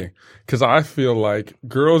lingerie, because I feel like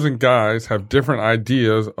girls and guys have different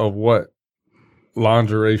ideas of what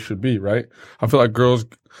lingerie should be. Right? I feel like girls,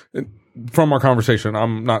 from our conversation,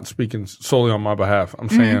 I'm not speaking solely on my behalf. I'm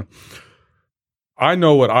saying. I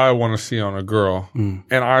know what I want to see on a girl, and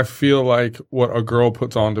I feel like what a girl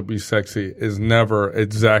puts on to be sexy is never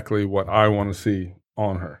exactly what I want to see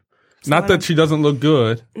on her. Not that she doesn't look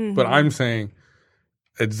good, but I'm saying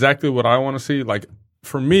exactly what I want to see. Like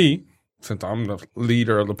for me, since I'm the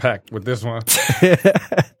leader of the pack with this one,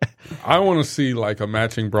 I want to see like a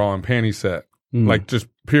matching bra and panty set. Like just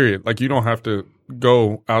period. Like you don't have to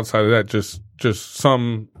go outside of that. Just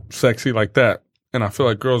some sexy like that. And I feel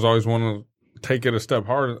like girls always want to take it a step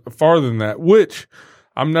farther than that, which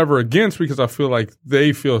I'm never against because I feel like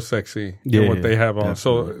they feel sexy in what they have on.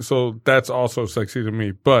 Definitely. So that's also sexy to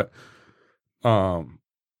me. But go.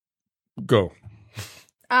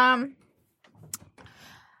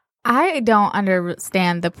 I don't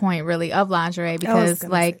understand the point really of lingerie because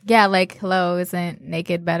hello, isn't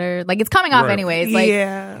naked better? Like it's coming off anyways. Like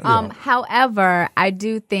however, I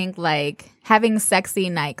do think like having sexy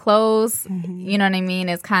night clothes, you know what I mean,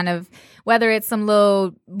 is kind of whether it's some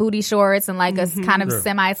little booty shorts and like a kind of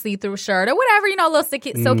semi see-through shirt or whatever, you know, a little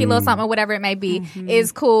silky little something, whatever it may be,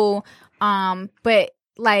 is cool. But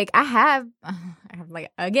like I have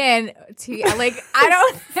like again, like I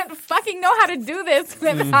don't fucking know how to do this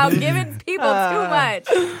without giving people too much.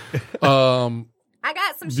 I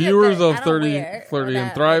got some viewers shit of 30, Flirty,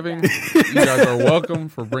 and Thriving. You guys are welcome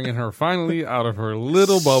for bringing her finally out of her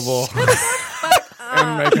little bubble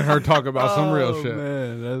and making her talk about some real shit.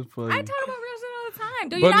 Man, that's funny. I talk about real shit all the time.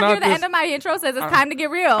 Do you not hear the end of my intro says it's time to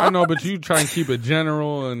get real? I know, but you try and keep it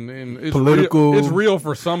general and it's political. It's real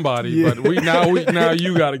for somebody, but now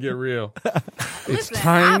you got to get real. It's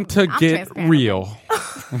time to get real.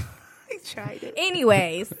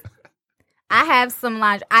 Anyways, I have some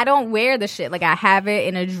lingerie. I don't wear the shit. Like I have it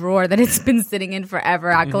in a drawer that it's been sitting in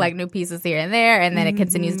forever. I collect new pieces here and there, and then it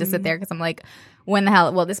continues to sit there because I'm like, when the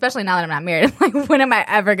hell? Well, especially now that I'm not married, I'm like, when am I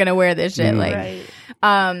ever gonna wear this shit?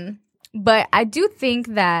 But I do think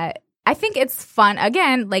it's fun.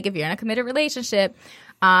 Again, like if you're in a committed relationship,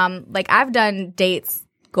 like I've done dates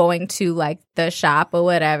going to like the shop or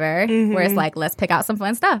whatever, where it's like, let's pick out some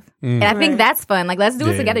fun stuff. And I think that's fun. Like, let's do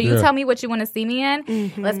it together. You tell me what you want to see me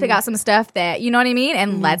in. Let's pick out some stuff that, you know what I mean?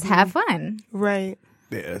 And let's have fun. Right.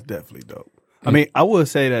 Yeah, that's definitely dope. I mean, I would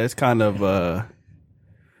say that it's kind of, I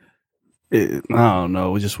don't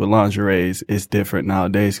know, just with lingerie, it's different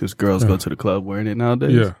nowadays because girls go to the club wearing it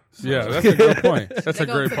nowadays. Yeah, that's a good point. That's a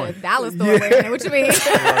great point. The dollar store wearing it. What you mean?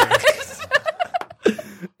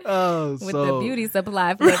 With the beauty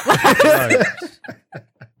supply flip-flops.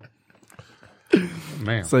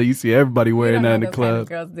 Man. So you see everybody wearing that in the club.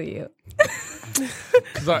 Girls, do you?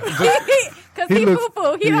 Because he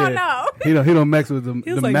poo-poo. He don't know. He don't mess with the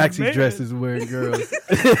like, maxi man. dresses wearing girls.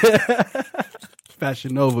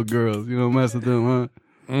 Fashion Nova girls. You don't mess with them, huh?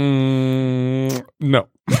 No.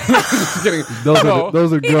 Just kidding.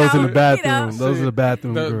 Those are girls in the bathroom. Those are the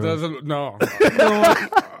bathroom girls.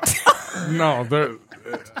 No,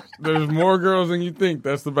 there's more girls than you think.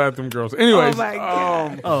 That's the bathroom girls. Anyways. Oh, my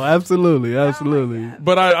God. Absolutely.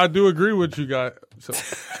 But I do agree with you guys. So,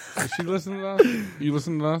 is she listening to us? You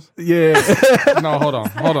listen to us? Yeah. No, hold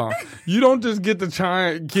on. You don't just get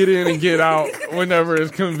to get in and get out whenever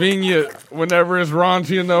it's convenient, whenever it's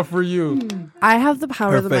raunchy enough for you. I have the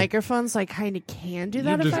power of the microphone, so I kind of can do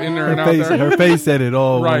that. You just if I in there want. and out there. Her face said it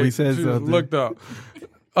all Right. when we said She something. looked up.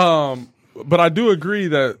 But I do agree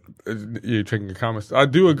that you're checking the comments. I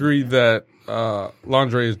do agree that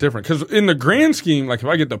lingerie is different because in the grand scheme, like if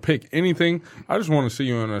I get to pick anything, I just want to see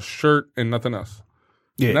you in a shirt and nothing else.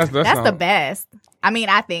 Yeah, that's the best. I mean,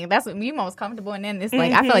 I think that's what you most comfortable in. It's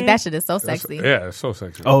like I feel like that shit is so sexy. It's so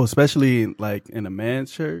sexy. Oh, especially like in a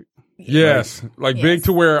man's shirt. Yes, like big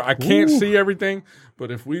to where I can't see everything.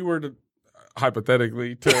 But if we were to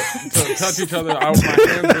hypothetically to touch each other, my hands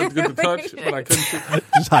would get to touch, but I couldn't see.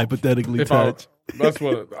 Just hypothetically touch. That's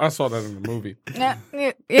what I saw that in the movie.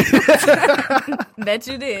 Bet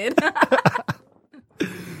you did.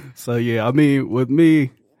 So yeah, I mean, with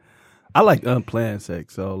me, I like unplanned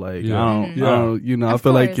sex. So like, I don't, you know, I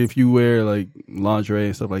feel like if you wear like lingerie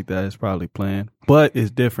and stuff like that, it's probably planned. But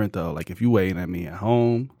it's different though. Like if you waiting at me at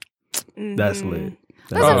home, that's lit.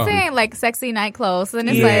 That's what I'm saying. Like sexy night clothes, and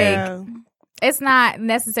it's like. It's not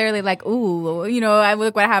necessarily like, ooh, you know, I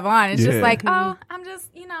look what I have on. It's just like, oh, I'm just,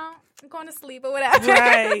 you know, I'm going to sleep or whatever.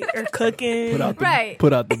 Right. Or cooking.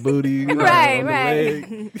 Put out the booty. You know,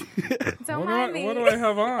 right. Don't mind me. What do I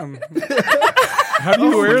have on? How do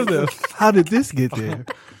you wear this? How did this get there?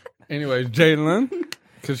 Anyways, Jalen,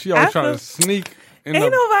 because she always trying to sneak. Ain't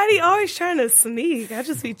nobody always trying to sneak. I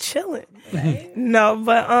just be chilling. No,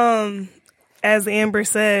 but as Amber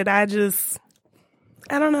said, I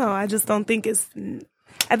don't know. I just don't think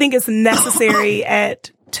I think it's necessary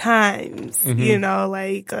at times, you know,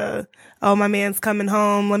 like, oh, my man's coming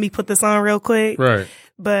home. Let me put this on real quick. Right.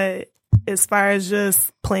 But as far as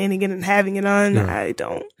just planning it and having it on, I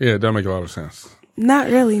don't. Yeah, it doesn't make a lot of sense. Not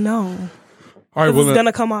really, no. All right, It's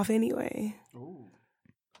gonna come off anyway.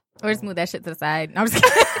 Or just move that shit to the side. No, I'm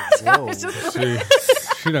just kidding.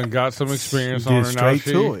 She done got some experience Get on her now. straight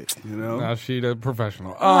to it, you know. Now she the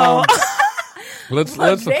professional. Oh. Let's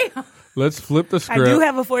flip the I script. do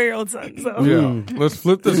have a 4-year-old son, so Yeah, let's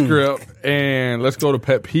flip the script and let's go to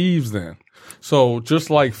pet peeves then. So just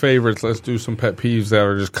like favorites, let's do some pet peeves that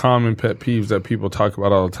are just common pet peeves that people talk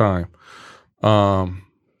about all the time.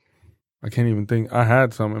 I can't even think. I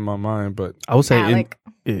had some in my mind, but I would say Alec.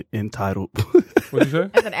 entitled. what'd you say?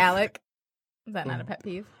 I said Alec. Is that not a pet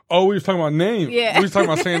peeve? Oh, we was talking about names. Yeah. We was talking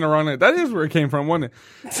about saying the wrong name. That is where it came from, wasn't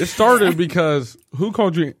it? It started because who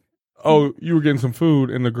called you? Oh, you were getting some food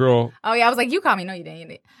and the girl. Oh yeah, I was like, you called me. No, you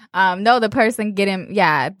didn't. No, the person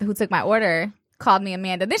who took my order called me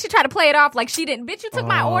Amanda. Then she tried to play it off like she didn't. Bitch, you took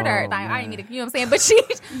my order. Like, I didn't mean to, you know what I'm saying? But she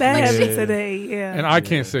that like, happened today. Yeah, And I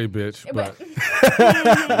can't say bitch, but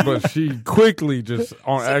but she quickly just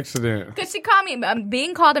on accident. because she called me.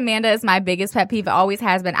 Being called Amanda is my biggest pet peeve. It always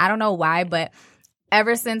has been. I don't know why, but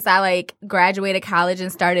ever since I like graduated college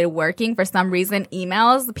and started working, for some reason,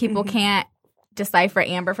 emails people can't decipher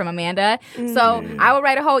Amber from Amanda. So I would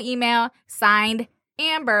write a whole email signed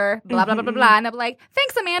Amber, blah blah blah blah blah, and they'll be like,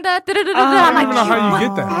 "Thanks, Amanda." I'm I like, don't even know how you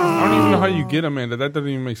get that. I don't even know how you get Amanda. That doesn't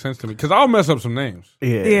even make sense to me because I'll mess up some names.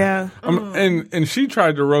 yeah. And she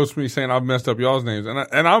tried to roast me saying I've messed up y'all's names, and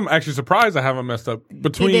I'm actually surprised I haven't messed up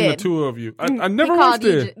between the two of you. I never once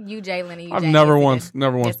did. You Jalen, and you I've Jane. never Yes,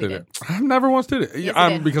 once did it. I've never once did it. Yes, you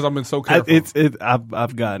did. Because I've been so careful.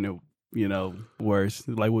 I've gotten it, worse.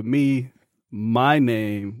 Like with me, my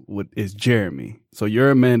name is Jeremy. So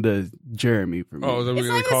your Amanda is Jeremy for me. Oh, is that what It's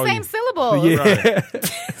they not even call the same you? syllable. Yeah.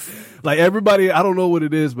 Right. Like everybody, I don't know what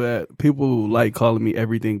it is, but people like calling me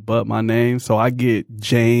everything but my name. So I get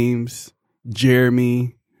James,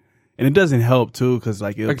 Jeremy, and it doesn't help too because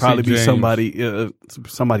like it'll probably be James.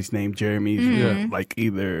 somebody's name Jeremy. Yeah. Like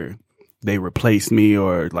either they replaced me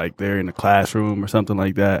or like they're in the classroom or something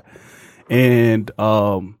like that. And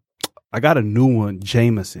I got a new one,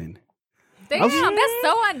 Jameson. Damn, that's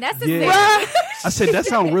so unnecessary. Yeah. I said that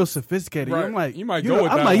sounds real sophisticated. Right. I'm like, You might go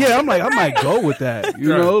with I'm that like, one. yeah, I'm like, I might go with that.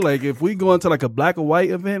 You Right. know, like if we go into like a black or white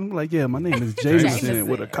event, I'm like, yeah, my name is Jameson Jameson.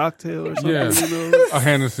 with a cocktail or something. Yeah. You know? A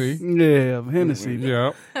Hennessy. Yeah, Hennessy.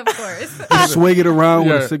 Yeah. Of course. Swig it around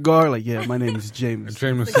with Yeah. a cigar. Like, yeah, my name is Jameson.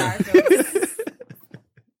 Jameson.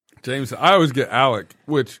 Jameson. I always get Alec,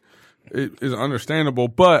 which is understandable,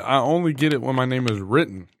 but I only get it when my name is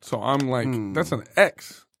written. So I'm like, that's an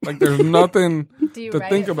X. Like, there's nothing Do you to write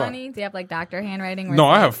think it about. funny? Do you have like doctor handwriting? Or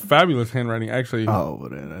No, is I it- have fabulous handwriting, actually. Oh, well,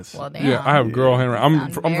 then that's. Well, damn. Yeah, I have girl handwriting.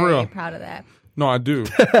 I'm for very real. proud of that. No, I do.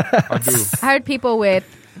 I do. I heard people with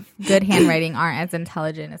good handwriting aren't as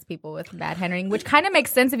intelligent as people with bad handwriting, which kind of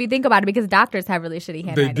makes sense if you think about it because doctors have really shitty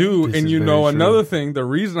handwriting. They do, This and is you very know true. another thing. The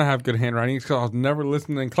reason I have good handwriting is because I was never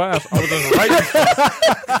listening in class. I was just writing stuff.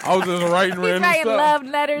 I was just writing He's random writing stuff. love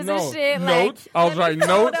letters No, and shit. notes. Like, I was writing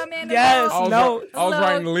notes. Yes. I was, No. I was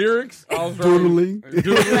writing lyrics. I was Doodling.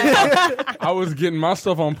 I was getting my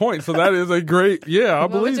stuff on point. So that is a great. Yeah, I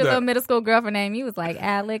What was believe your that. little middle school girlfriend name? You was like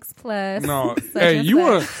Alex plus. No, such hey, and you such.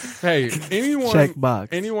 want? Hey, anyone? Check box.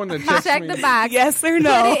 Anyone that checks Check me, the box. Yes or Put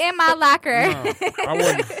no? it in my locker.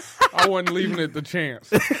 I wasn't leaving it the chance.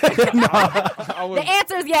 I was, The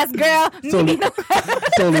answer is yes, girl.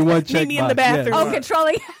 It's only one check Meet me in the box. Yeah. bathroom. Oh,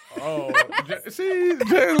 controlling. see,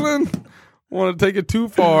 Jalen want to take it too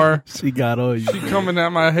far. She got on you. She coming at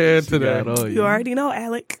my head She today. got on You you. already know,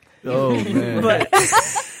 Alec. Oh, man. But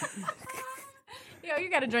Yo, you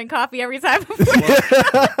gotta drink coffee every time.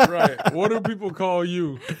 Right. What do people call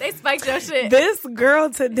you? They spiked your shit. this girl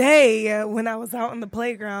today, when I was out on the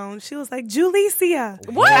playground, she was like, Julicia.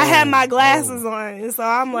 What? I had my glasses on. And so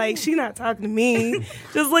I'm like, she not talking to me.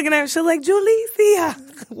 Just looking at her. She was like, Julicia.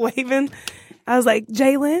 Waving. I was like,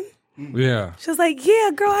 Jalen. Yeah. She was like,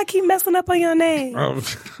 yeah, girl, I keep messing up on your name. I don't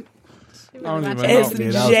even know. It's Yeah, that was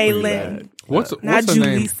pretty Jalen. bad. What's Not the name?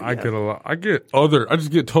 Julicia. I get a lot. I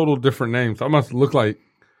just get total different names. I must look like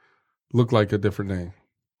a different name.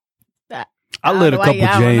 I let a Why- couple I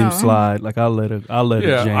don't James know. slide. Like I let it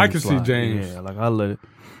Yeah, James I can see slide. James. Yeah, like I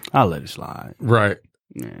let it slide. Right.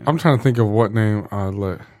 Yeah. I'm trying to think of what name I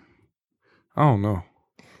let. I don't know.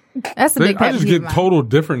 That's a big I pet just peeve get of mine. total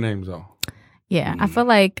different names though. Yeah, I feel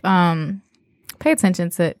like pay attention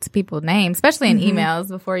to people's names, especially in Mm-hmm. emails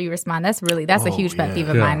before you respond. That's a huge pet peeve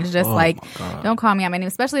of Yeah. mine. It's just Oh, like, my God. don't call me out my name,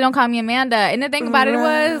 especially don't call me Amanda. And the thing about it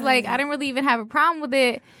was like, I didn't really even have a problem with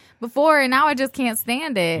it. before, and now I just can't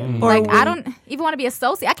stand it. Like, I don't even want to be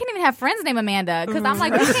associated. I can't even have friends named Amanda because I'm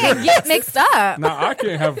like, we can't get mixed up. Now I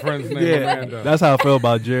can't have friends named Amanda. That's how I feel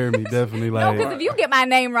about Jeremy. Definitely, like, Because if you get my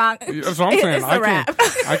name wrong, That's what I'm saying. it's a wrap.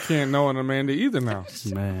 I can't know an Amanda either now.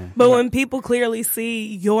 man. But when people clearly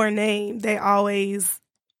see your name, they always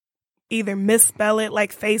either misspell it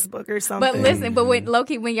like Facebook or something. But listen, but when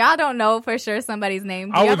low-key, when y'all don't know for sure somebody's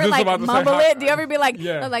name, do I you was ever just like about to say mumble how- it? Do you ever be like,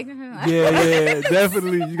 Yeah. like Yeah,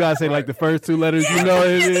 definitely. You gotta say like the first two letters. You know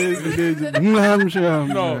it is. It is. I'm sure.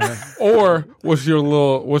 No. Or what's your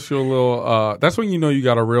little that's when you know you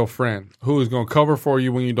got a real friend who is gonna cover for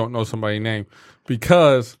you when you don't know somebody's name.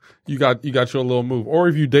 Because you got your little move. Or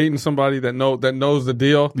if you dating somebody that knows the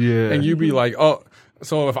deal, Yeah. and you be like, oh,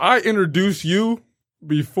 so if I introduce you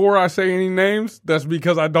before I say any names, that's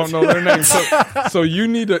because I don't know their name. So you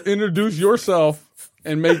need to introduce yourself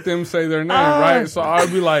and make them say their name, right? So I'd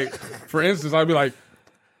be like, for instance, I'd be like,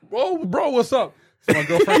 whoa, bro, what's up? It's my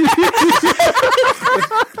girlfriend.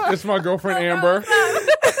 It's my girlfriend Amber.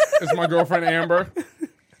 It's my girlfriend Amber.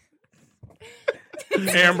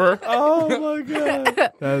 Amber. Oh my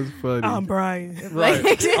god, that's funny. I'm Brian.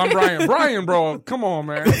 Right. I'm Brian. Brian, bro, come on,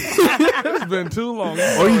 man. It's been too long.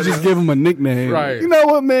 Or you just give him a nickname. Right. You know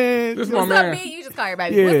what, man? This is my what's man. up, B? You just call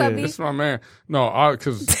everybody. Yeah. What's up, B? This is my man. No,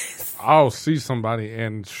 because I'll see somebody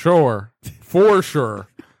and for sure,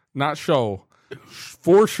 not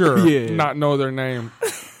for sure, Yeah. not know their name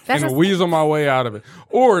That's and just- weasel my way out of it.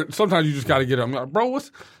 Or sometimes you just got to get them. Like, bro,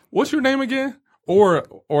 what's your name again? Or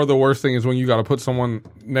the worst thing is when you got to put someone's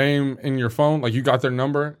name in your phone, like you got their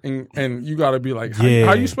number, and you got to be like, Yeah.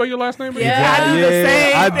 how you spell your last name again? Yeah, I do the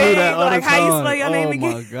same I do thing. that all Like, the how you time. spell your name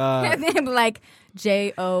again? Oh my god. And then be like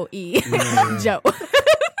Joe. Joe.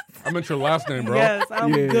 I meant your last name, bro. Yes,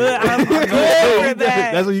 I'm Yeah. good. I'm good for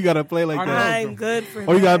that. That's what you gotta play like I know. that. I'm good for that.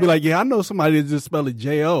 Or you gotta be like, yeah, I know somebody that just spell it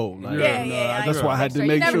J-O. Like, Yeah, yeah, that's yeah. why I had to You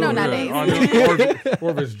make never sure. know nowadays.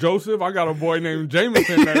 Or if it's Joseph, I got a boy named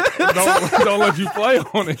Jameson that don't let you play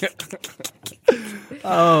on it.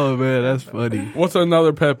 Oh man, that's funny. What's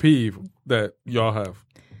another pet peeve that y'all have?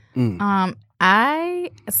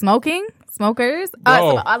 Smokers.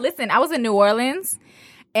 Bro. Listen, I was in New Orleans.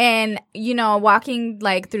 And, you know, walking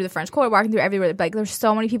like through the French Quarter, walking through everywhere, like there's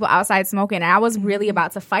so many people outside smoking. And I was really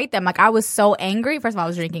about to fight them. Like I was so angry. First of all, I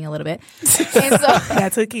was drinking a little bit. And so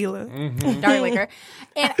that tequila. dark liquor.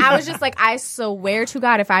 And I was just like, I swear to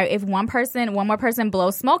God, if one more person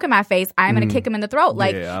blows smoke in my face, I'm gonna kick him in the throat.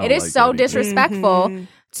 Like Yeah, I it don't is like so that either. disrespectful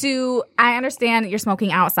to I understand that you're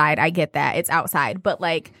smoking outside. I get that. It's outside. But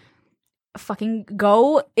like fucking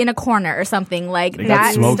go in a corner or something. Like They got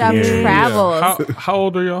that smoking stuff areas. travels. How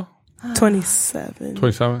old are y'all? 27.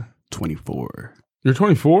 27? 24. You're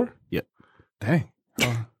 24? Yep. Dang.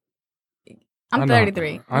 I'm I know.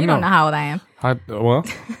 33. I You know. don't know how old I am. Well,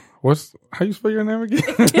 how you spell your name again?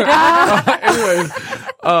 Anyways,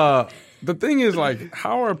 the thing is, like,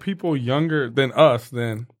 how are people younger than us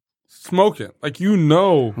then smoking? Like, you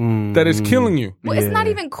know that it's killing you. Well, it's not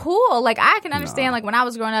Yeah. even cool. Like I can understand. Like when I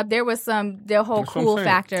was growing up, there was the whole That's what I'm cool saying.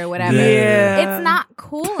 factor or whatever. Yeah. It's not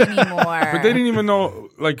cool anymore. But they didn't even know,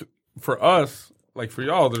 like, for us, like, for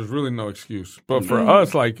y'all, there's really no excuse. But for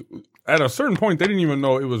us, like, at a certain point, they didn't even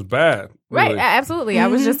know it was bad. Right, really. absolutely. I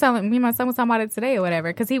was just telling me, my son was talking about it today or whatever,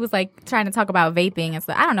 because he was like trying to talk about vaping and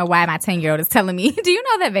stuff. I don't know why my 10-year-old is telling me, do you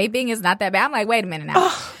know that vaping is not that bad? I'm like, wait a minute now.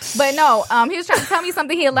 But no, he was trying to tell me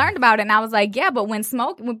something he had learned about it, and I was like, yeah, but when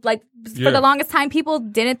Yeah. for the longest time, people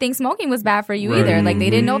didn't think smoking was bad for you Right. either. Like they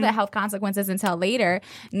didn't know the health consequences until later.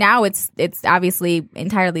 Now it's obviously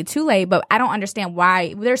entirely too late, but I don't understand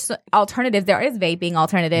why. There's alternatives. There is vaping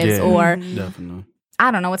alternatives Yeah. or Definitely. I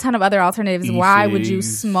don't know, a ton of other alternatives. Why would you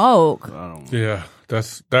E-cigs. smoke? I don't. Yeah,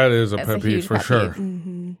 that is a That's pet a peeve huge for pet sure.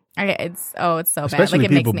 peeve. It's so bad. Especially Like it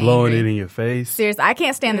people makes me blowing angry. it in your face. Seriously, I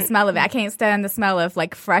can't stand the smell of it. I can't stand the smell of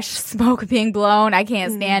like fresh smoke being blown. I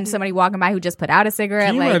can't stand somebody walking by who just put out a cigarette.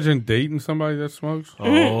 Can you like, imagine dating somebody that smokes? Oh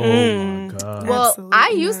my god. well, Absolutely I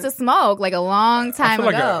used to smoke like a long time I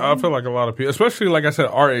ago. feel like a lot of people, especially like I said,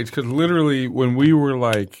 our age, because literally when we were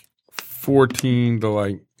like 14 to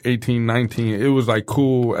like 18, 19, it was like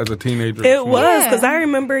cool as a teenager. to It smoke. was because I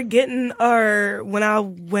remember getting when I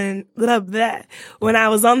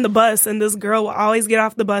was on the bus and this girl would always get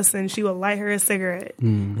off the bus and she would light her a cigarette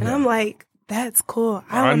and I'm like, that's cool.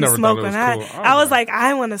 I want to never smoke thought it when was cool. I was like,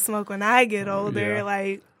 I want to smoke when I get older. Yeah.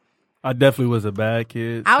 Like, I definitely was a bad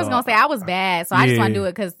kid. I was so gonna say I was bad, so I just Yeah. want to do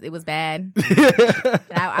it because it was bad. And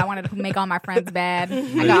I wanted to make all my friends bad.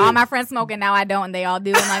 I got all my friends smoking, now I don't, and they all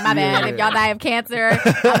do. I'm like, my bad. If y'all die of cancer,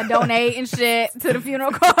 I'm gonna donate and shit to the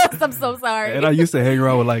funeral cause. I'm so sorry. And I used to hang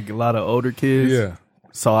around with like a lot of older kids. Yeah.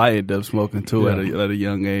 So I ended up smoking too at a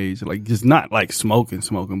young age. Like, just not like smoking,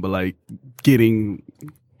 but like getting,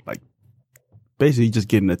 like, basically just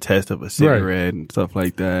getting a test of a cigarette and stuff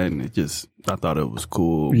like that. And I thought it was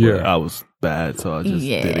cool. Yeah. But I was bad, so I just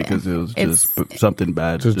did it because it was just something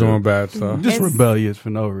bad. Just doing bad stuff. Just rebellious for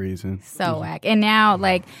no reason. So whack. And now,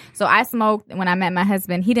 like, so I smoked when I met my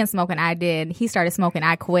husband. He didn't smoke and I did. He started smoking,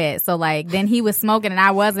 I quit. So, like, then he was smoking and I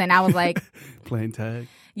wasn't. I was like... Playing tag.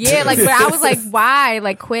 Yeah, like, but I was like, why?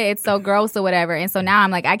 Like, quit. It's so gross or whatever. And so now I'm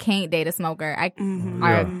like, I can't date a smoker.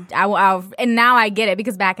 And now I get it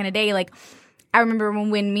because back in the day, like, I remember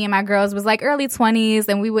when me and my girls was like early 20s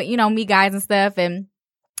and we would, meet guys and stuff and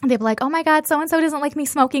they'd be like, oh my God, so-and-so doesn't like me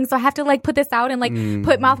smoking, so I have to like put this out and like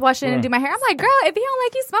put mouthwash in and do my hair. I'm like, girl, if he don't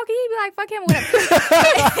like you smoking, he'd be like, fuck him.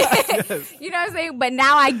 Whatever. You know what I'm saying? But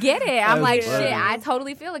now I get it. I'm like, shit, I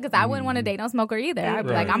totally feel it because I wouldn't want to date no smoker either. I'd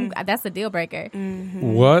be like, that's a deal breaker.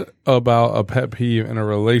 What about a pet peeve in a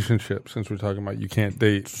relationship, since we're talking about you can't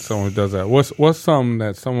date someone who does that? What's something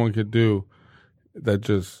that someone could do that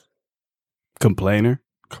just... Complainer?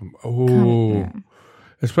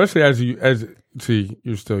 Especially see,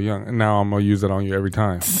 you're still young, and now I'm gonna use it on you every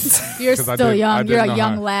time. You're still young. You're a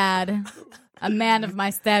young lad, a man of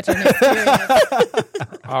my stature and experience.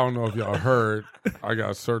 I don't know if y'all heard, I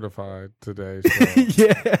got certified today. So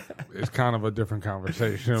it's kind of a different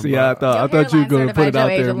conversation. See, I thought you were gonna put it out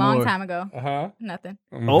there a long more. time ago. Nothing.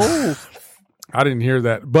 Oh, I didn't hear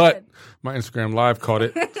that, but my Instagram live caught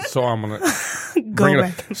it, so I'm gonna bring it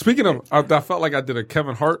up. Speaking of, I felt like I did a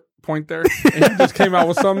Kevin Hart point there, and he just came out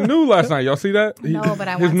with something new last night. Y'all see that? No, but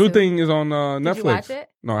I want his new to. thing is on Netflix. Did you watch it?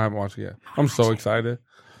 No, I haven't watched it yet. I'm so excited.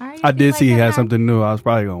 I did see he had something new. I was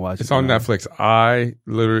probably gonna watch it. It's on Netflix. I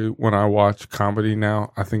literally, when I watch comedy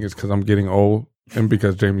now, I think it's because I'm getting old and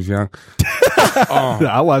because Jamie's young.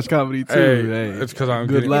 I watch comedy too. Hey, it's because I'm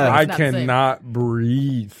good getting. I cannot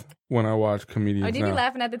breathe when I watch comedians. Oh, did now. you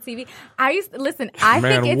laughing at the TV? I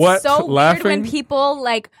Man, think it's so weird when people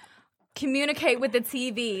like communicate with the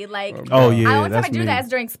TV. Like, oh yeah, I only time I do that is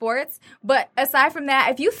during sports. But aside from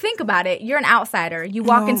that, if you think about it, you're an outsider. You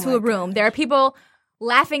walk into a room. There are people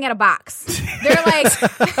laughing at a box. They're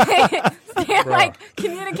like, like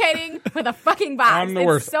communicating with a fucking box. I'm the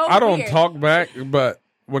worst. So I don't weird. talk back, but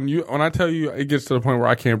when I tell you, it gets to the point where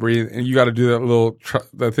I can't breathe, and you got to do that little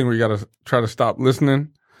that thing where you got to try to stop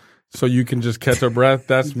listening so you can just catch a breath.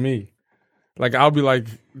 That's me. Like, I'll be like,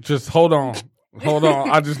 just hold on.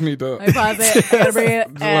 I just need to pause it.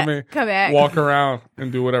 let me come back, walk around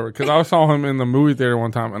and do whatever. Because I saw him in the movie theater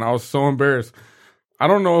one time, and I was so embarrassed. I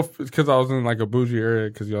don't know if it's because I was in like a bougie area,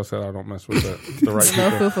 because y'all said I don't mess with the right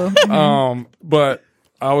people. But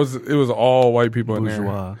it was all white people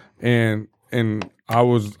Bourgeois. in there, and I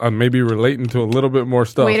was maybe relating to a little bit more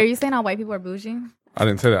stuff. Wait, are you saying all white people are bougie? I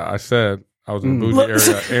didn't say that. I said I was in a bougie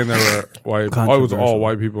area, and there were white. It was all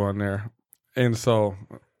white people in there, and so.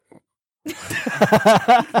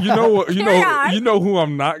 You know who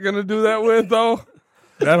I'm not gonna do that with though?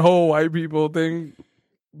 That whole white people thing,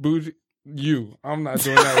 bougie. I'm not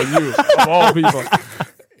doing that with you. Of all people,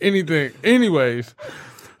 anything. Anyways,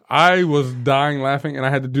 I was dying laughing, and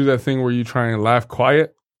I had to do that thing where you try and laugh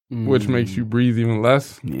quiet, which makes you breathe even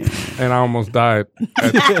less. Yeah. And I almost died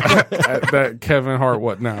at that Kevin Hart.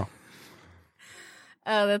 What now?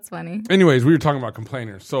 Oh, that's funny. Anyways, we were talking about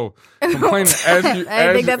complainers. So, complaining I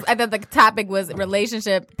thought the topic was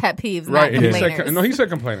relationship pet peeves, right? not complainers. He said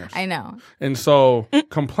complainers. I know. And so,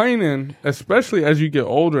 complaining, especially as you get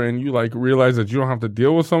older and you like realize that you don't have to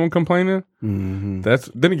deal with someone complaining, then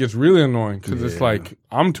it gets really annoying because it's like,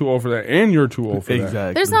 I'm too old for that, and you're too old for that.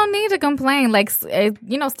 Exactly. There's no need to complain. Like,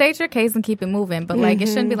 state your case and keep it moving. But like, it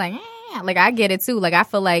shouldn't be like, like I get it too. Like, I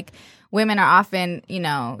feel like women are often,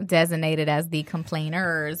 designated as the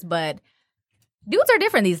complainers, but dudes are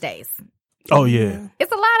different these days. Oh, yeah.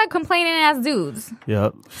 It's a lot of complaining ass dudes.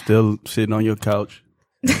 Yep. Still sitting on your couch.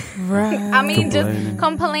 Right. I mean, just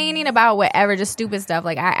complaining about whatever, just stupid stuff.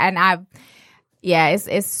 Like,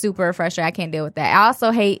 it's super frustrating. I can't deal with that. I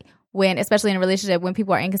also hate when, especially in a relationship, when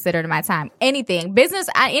people are inconsiderate of my time. Anything, business,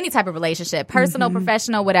 any type of relationship, personal,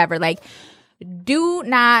 professional, whatever. Like, do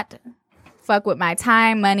not fuck with my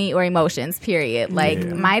time, money, or emotions, period. Like,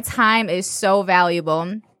 my time is so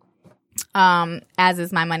valuable, as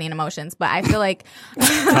is my money and emotions. But I feel like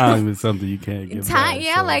time is something you can't give time.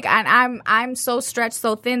 back, so. Like I'm so stretched,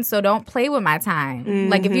 so thin, so don't play with my time.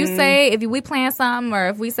 Like, if we plan something, or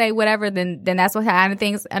if we say whatever, then that's what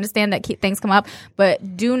happens. Understand that things come up,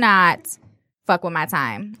 but do not fuck with my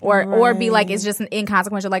time, or be like it's just an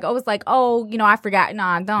inconsequential. Like, I forgot.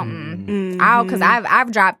 No, don't. Because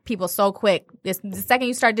I've dropped people so quick. The second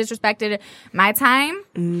you start disrespecting my time,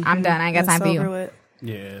 I'm done. I ain't got time for you.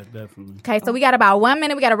 Yeah, definitely. Okay, so we got about 1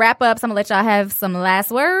 minute. We got to wrap up. So I'm going to let y'all have some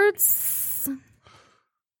last words.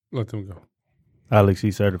 Let them go. Alex,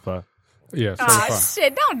 he's certified. Yeah, Oh, certified.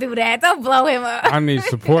 shit. Don't do that. Don't blow him up. I need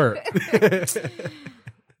support.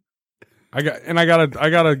 I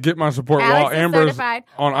gotta get my support Alex while is Amber's certified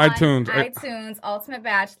on iTunes. iTunes, Ultimate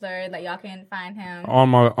Bachelor. Like, y'all can find him. On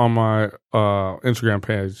my Instagram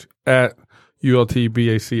page at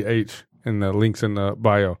ULTBACH, and the link's in the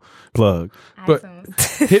bio. Plug. But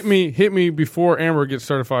iTunes. hit me before Amber gets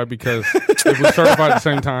certified, because if we certify at the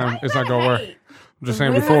same time, it's not gonna work. I'm just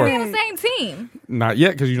saying We're before. on the same team. Not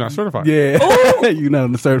yet, because you're not certified. Yeah. You're not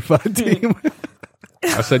on the certified team.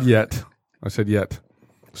 I said yet.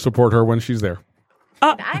 Support her when she's there.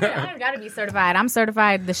 I don't got to be certified. I'm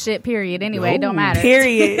certified the shit, period. Anyway, it don't matter.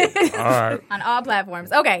 Period. All right. On all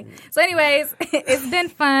platforms. Okay. So anyways, it's been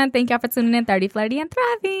fun. Thank y'all for tuning in. 30, Flirty, and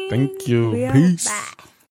Thriving. Thank you. Yeah. Peace. Bye.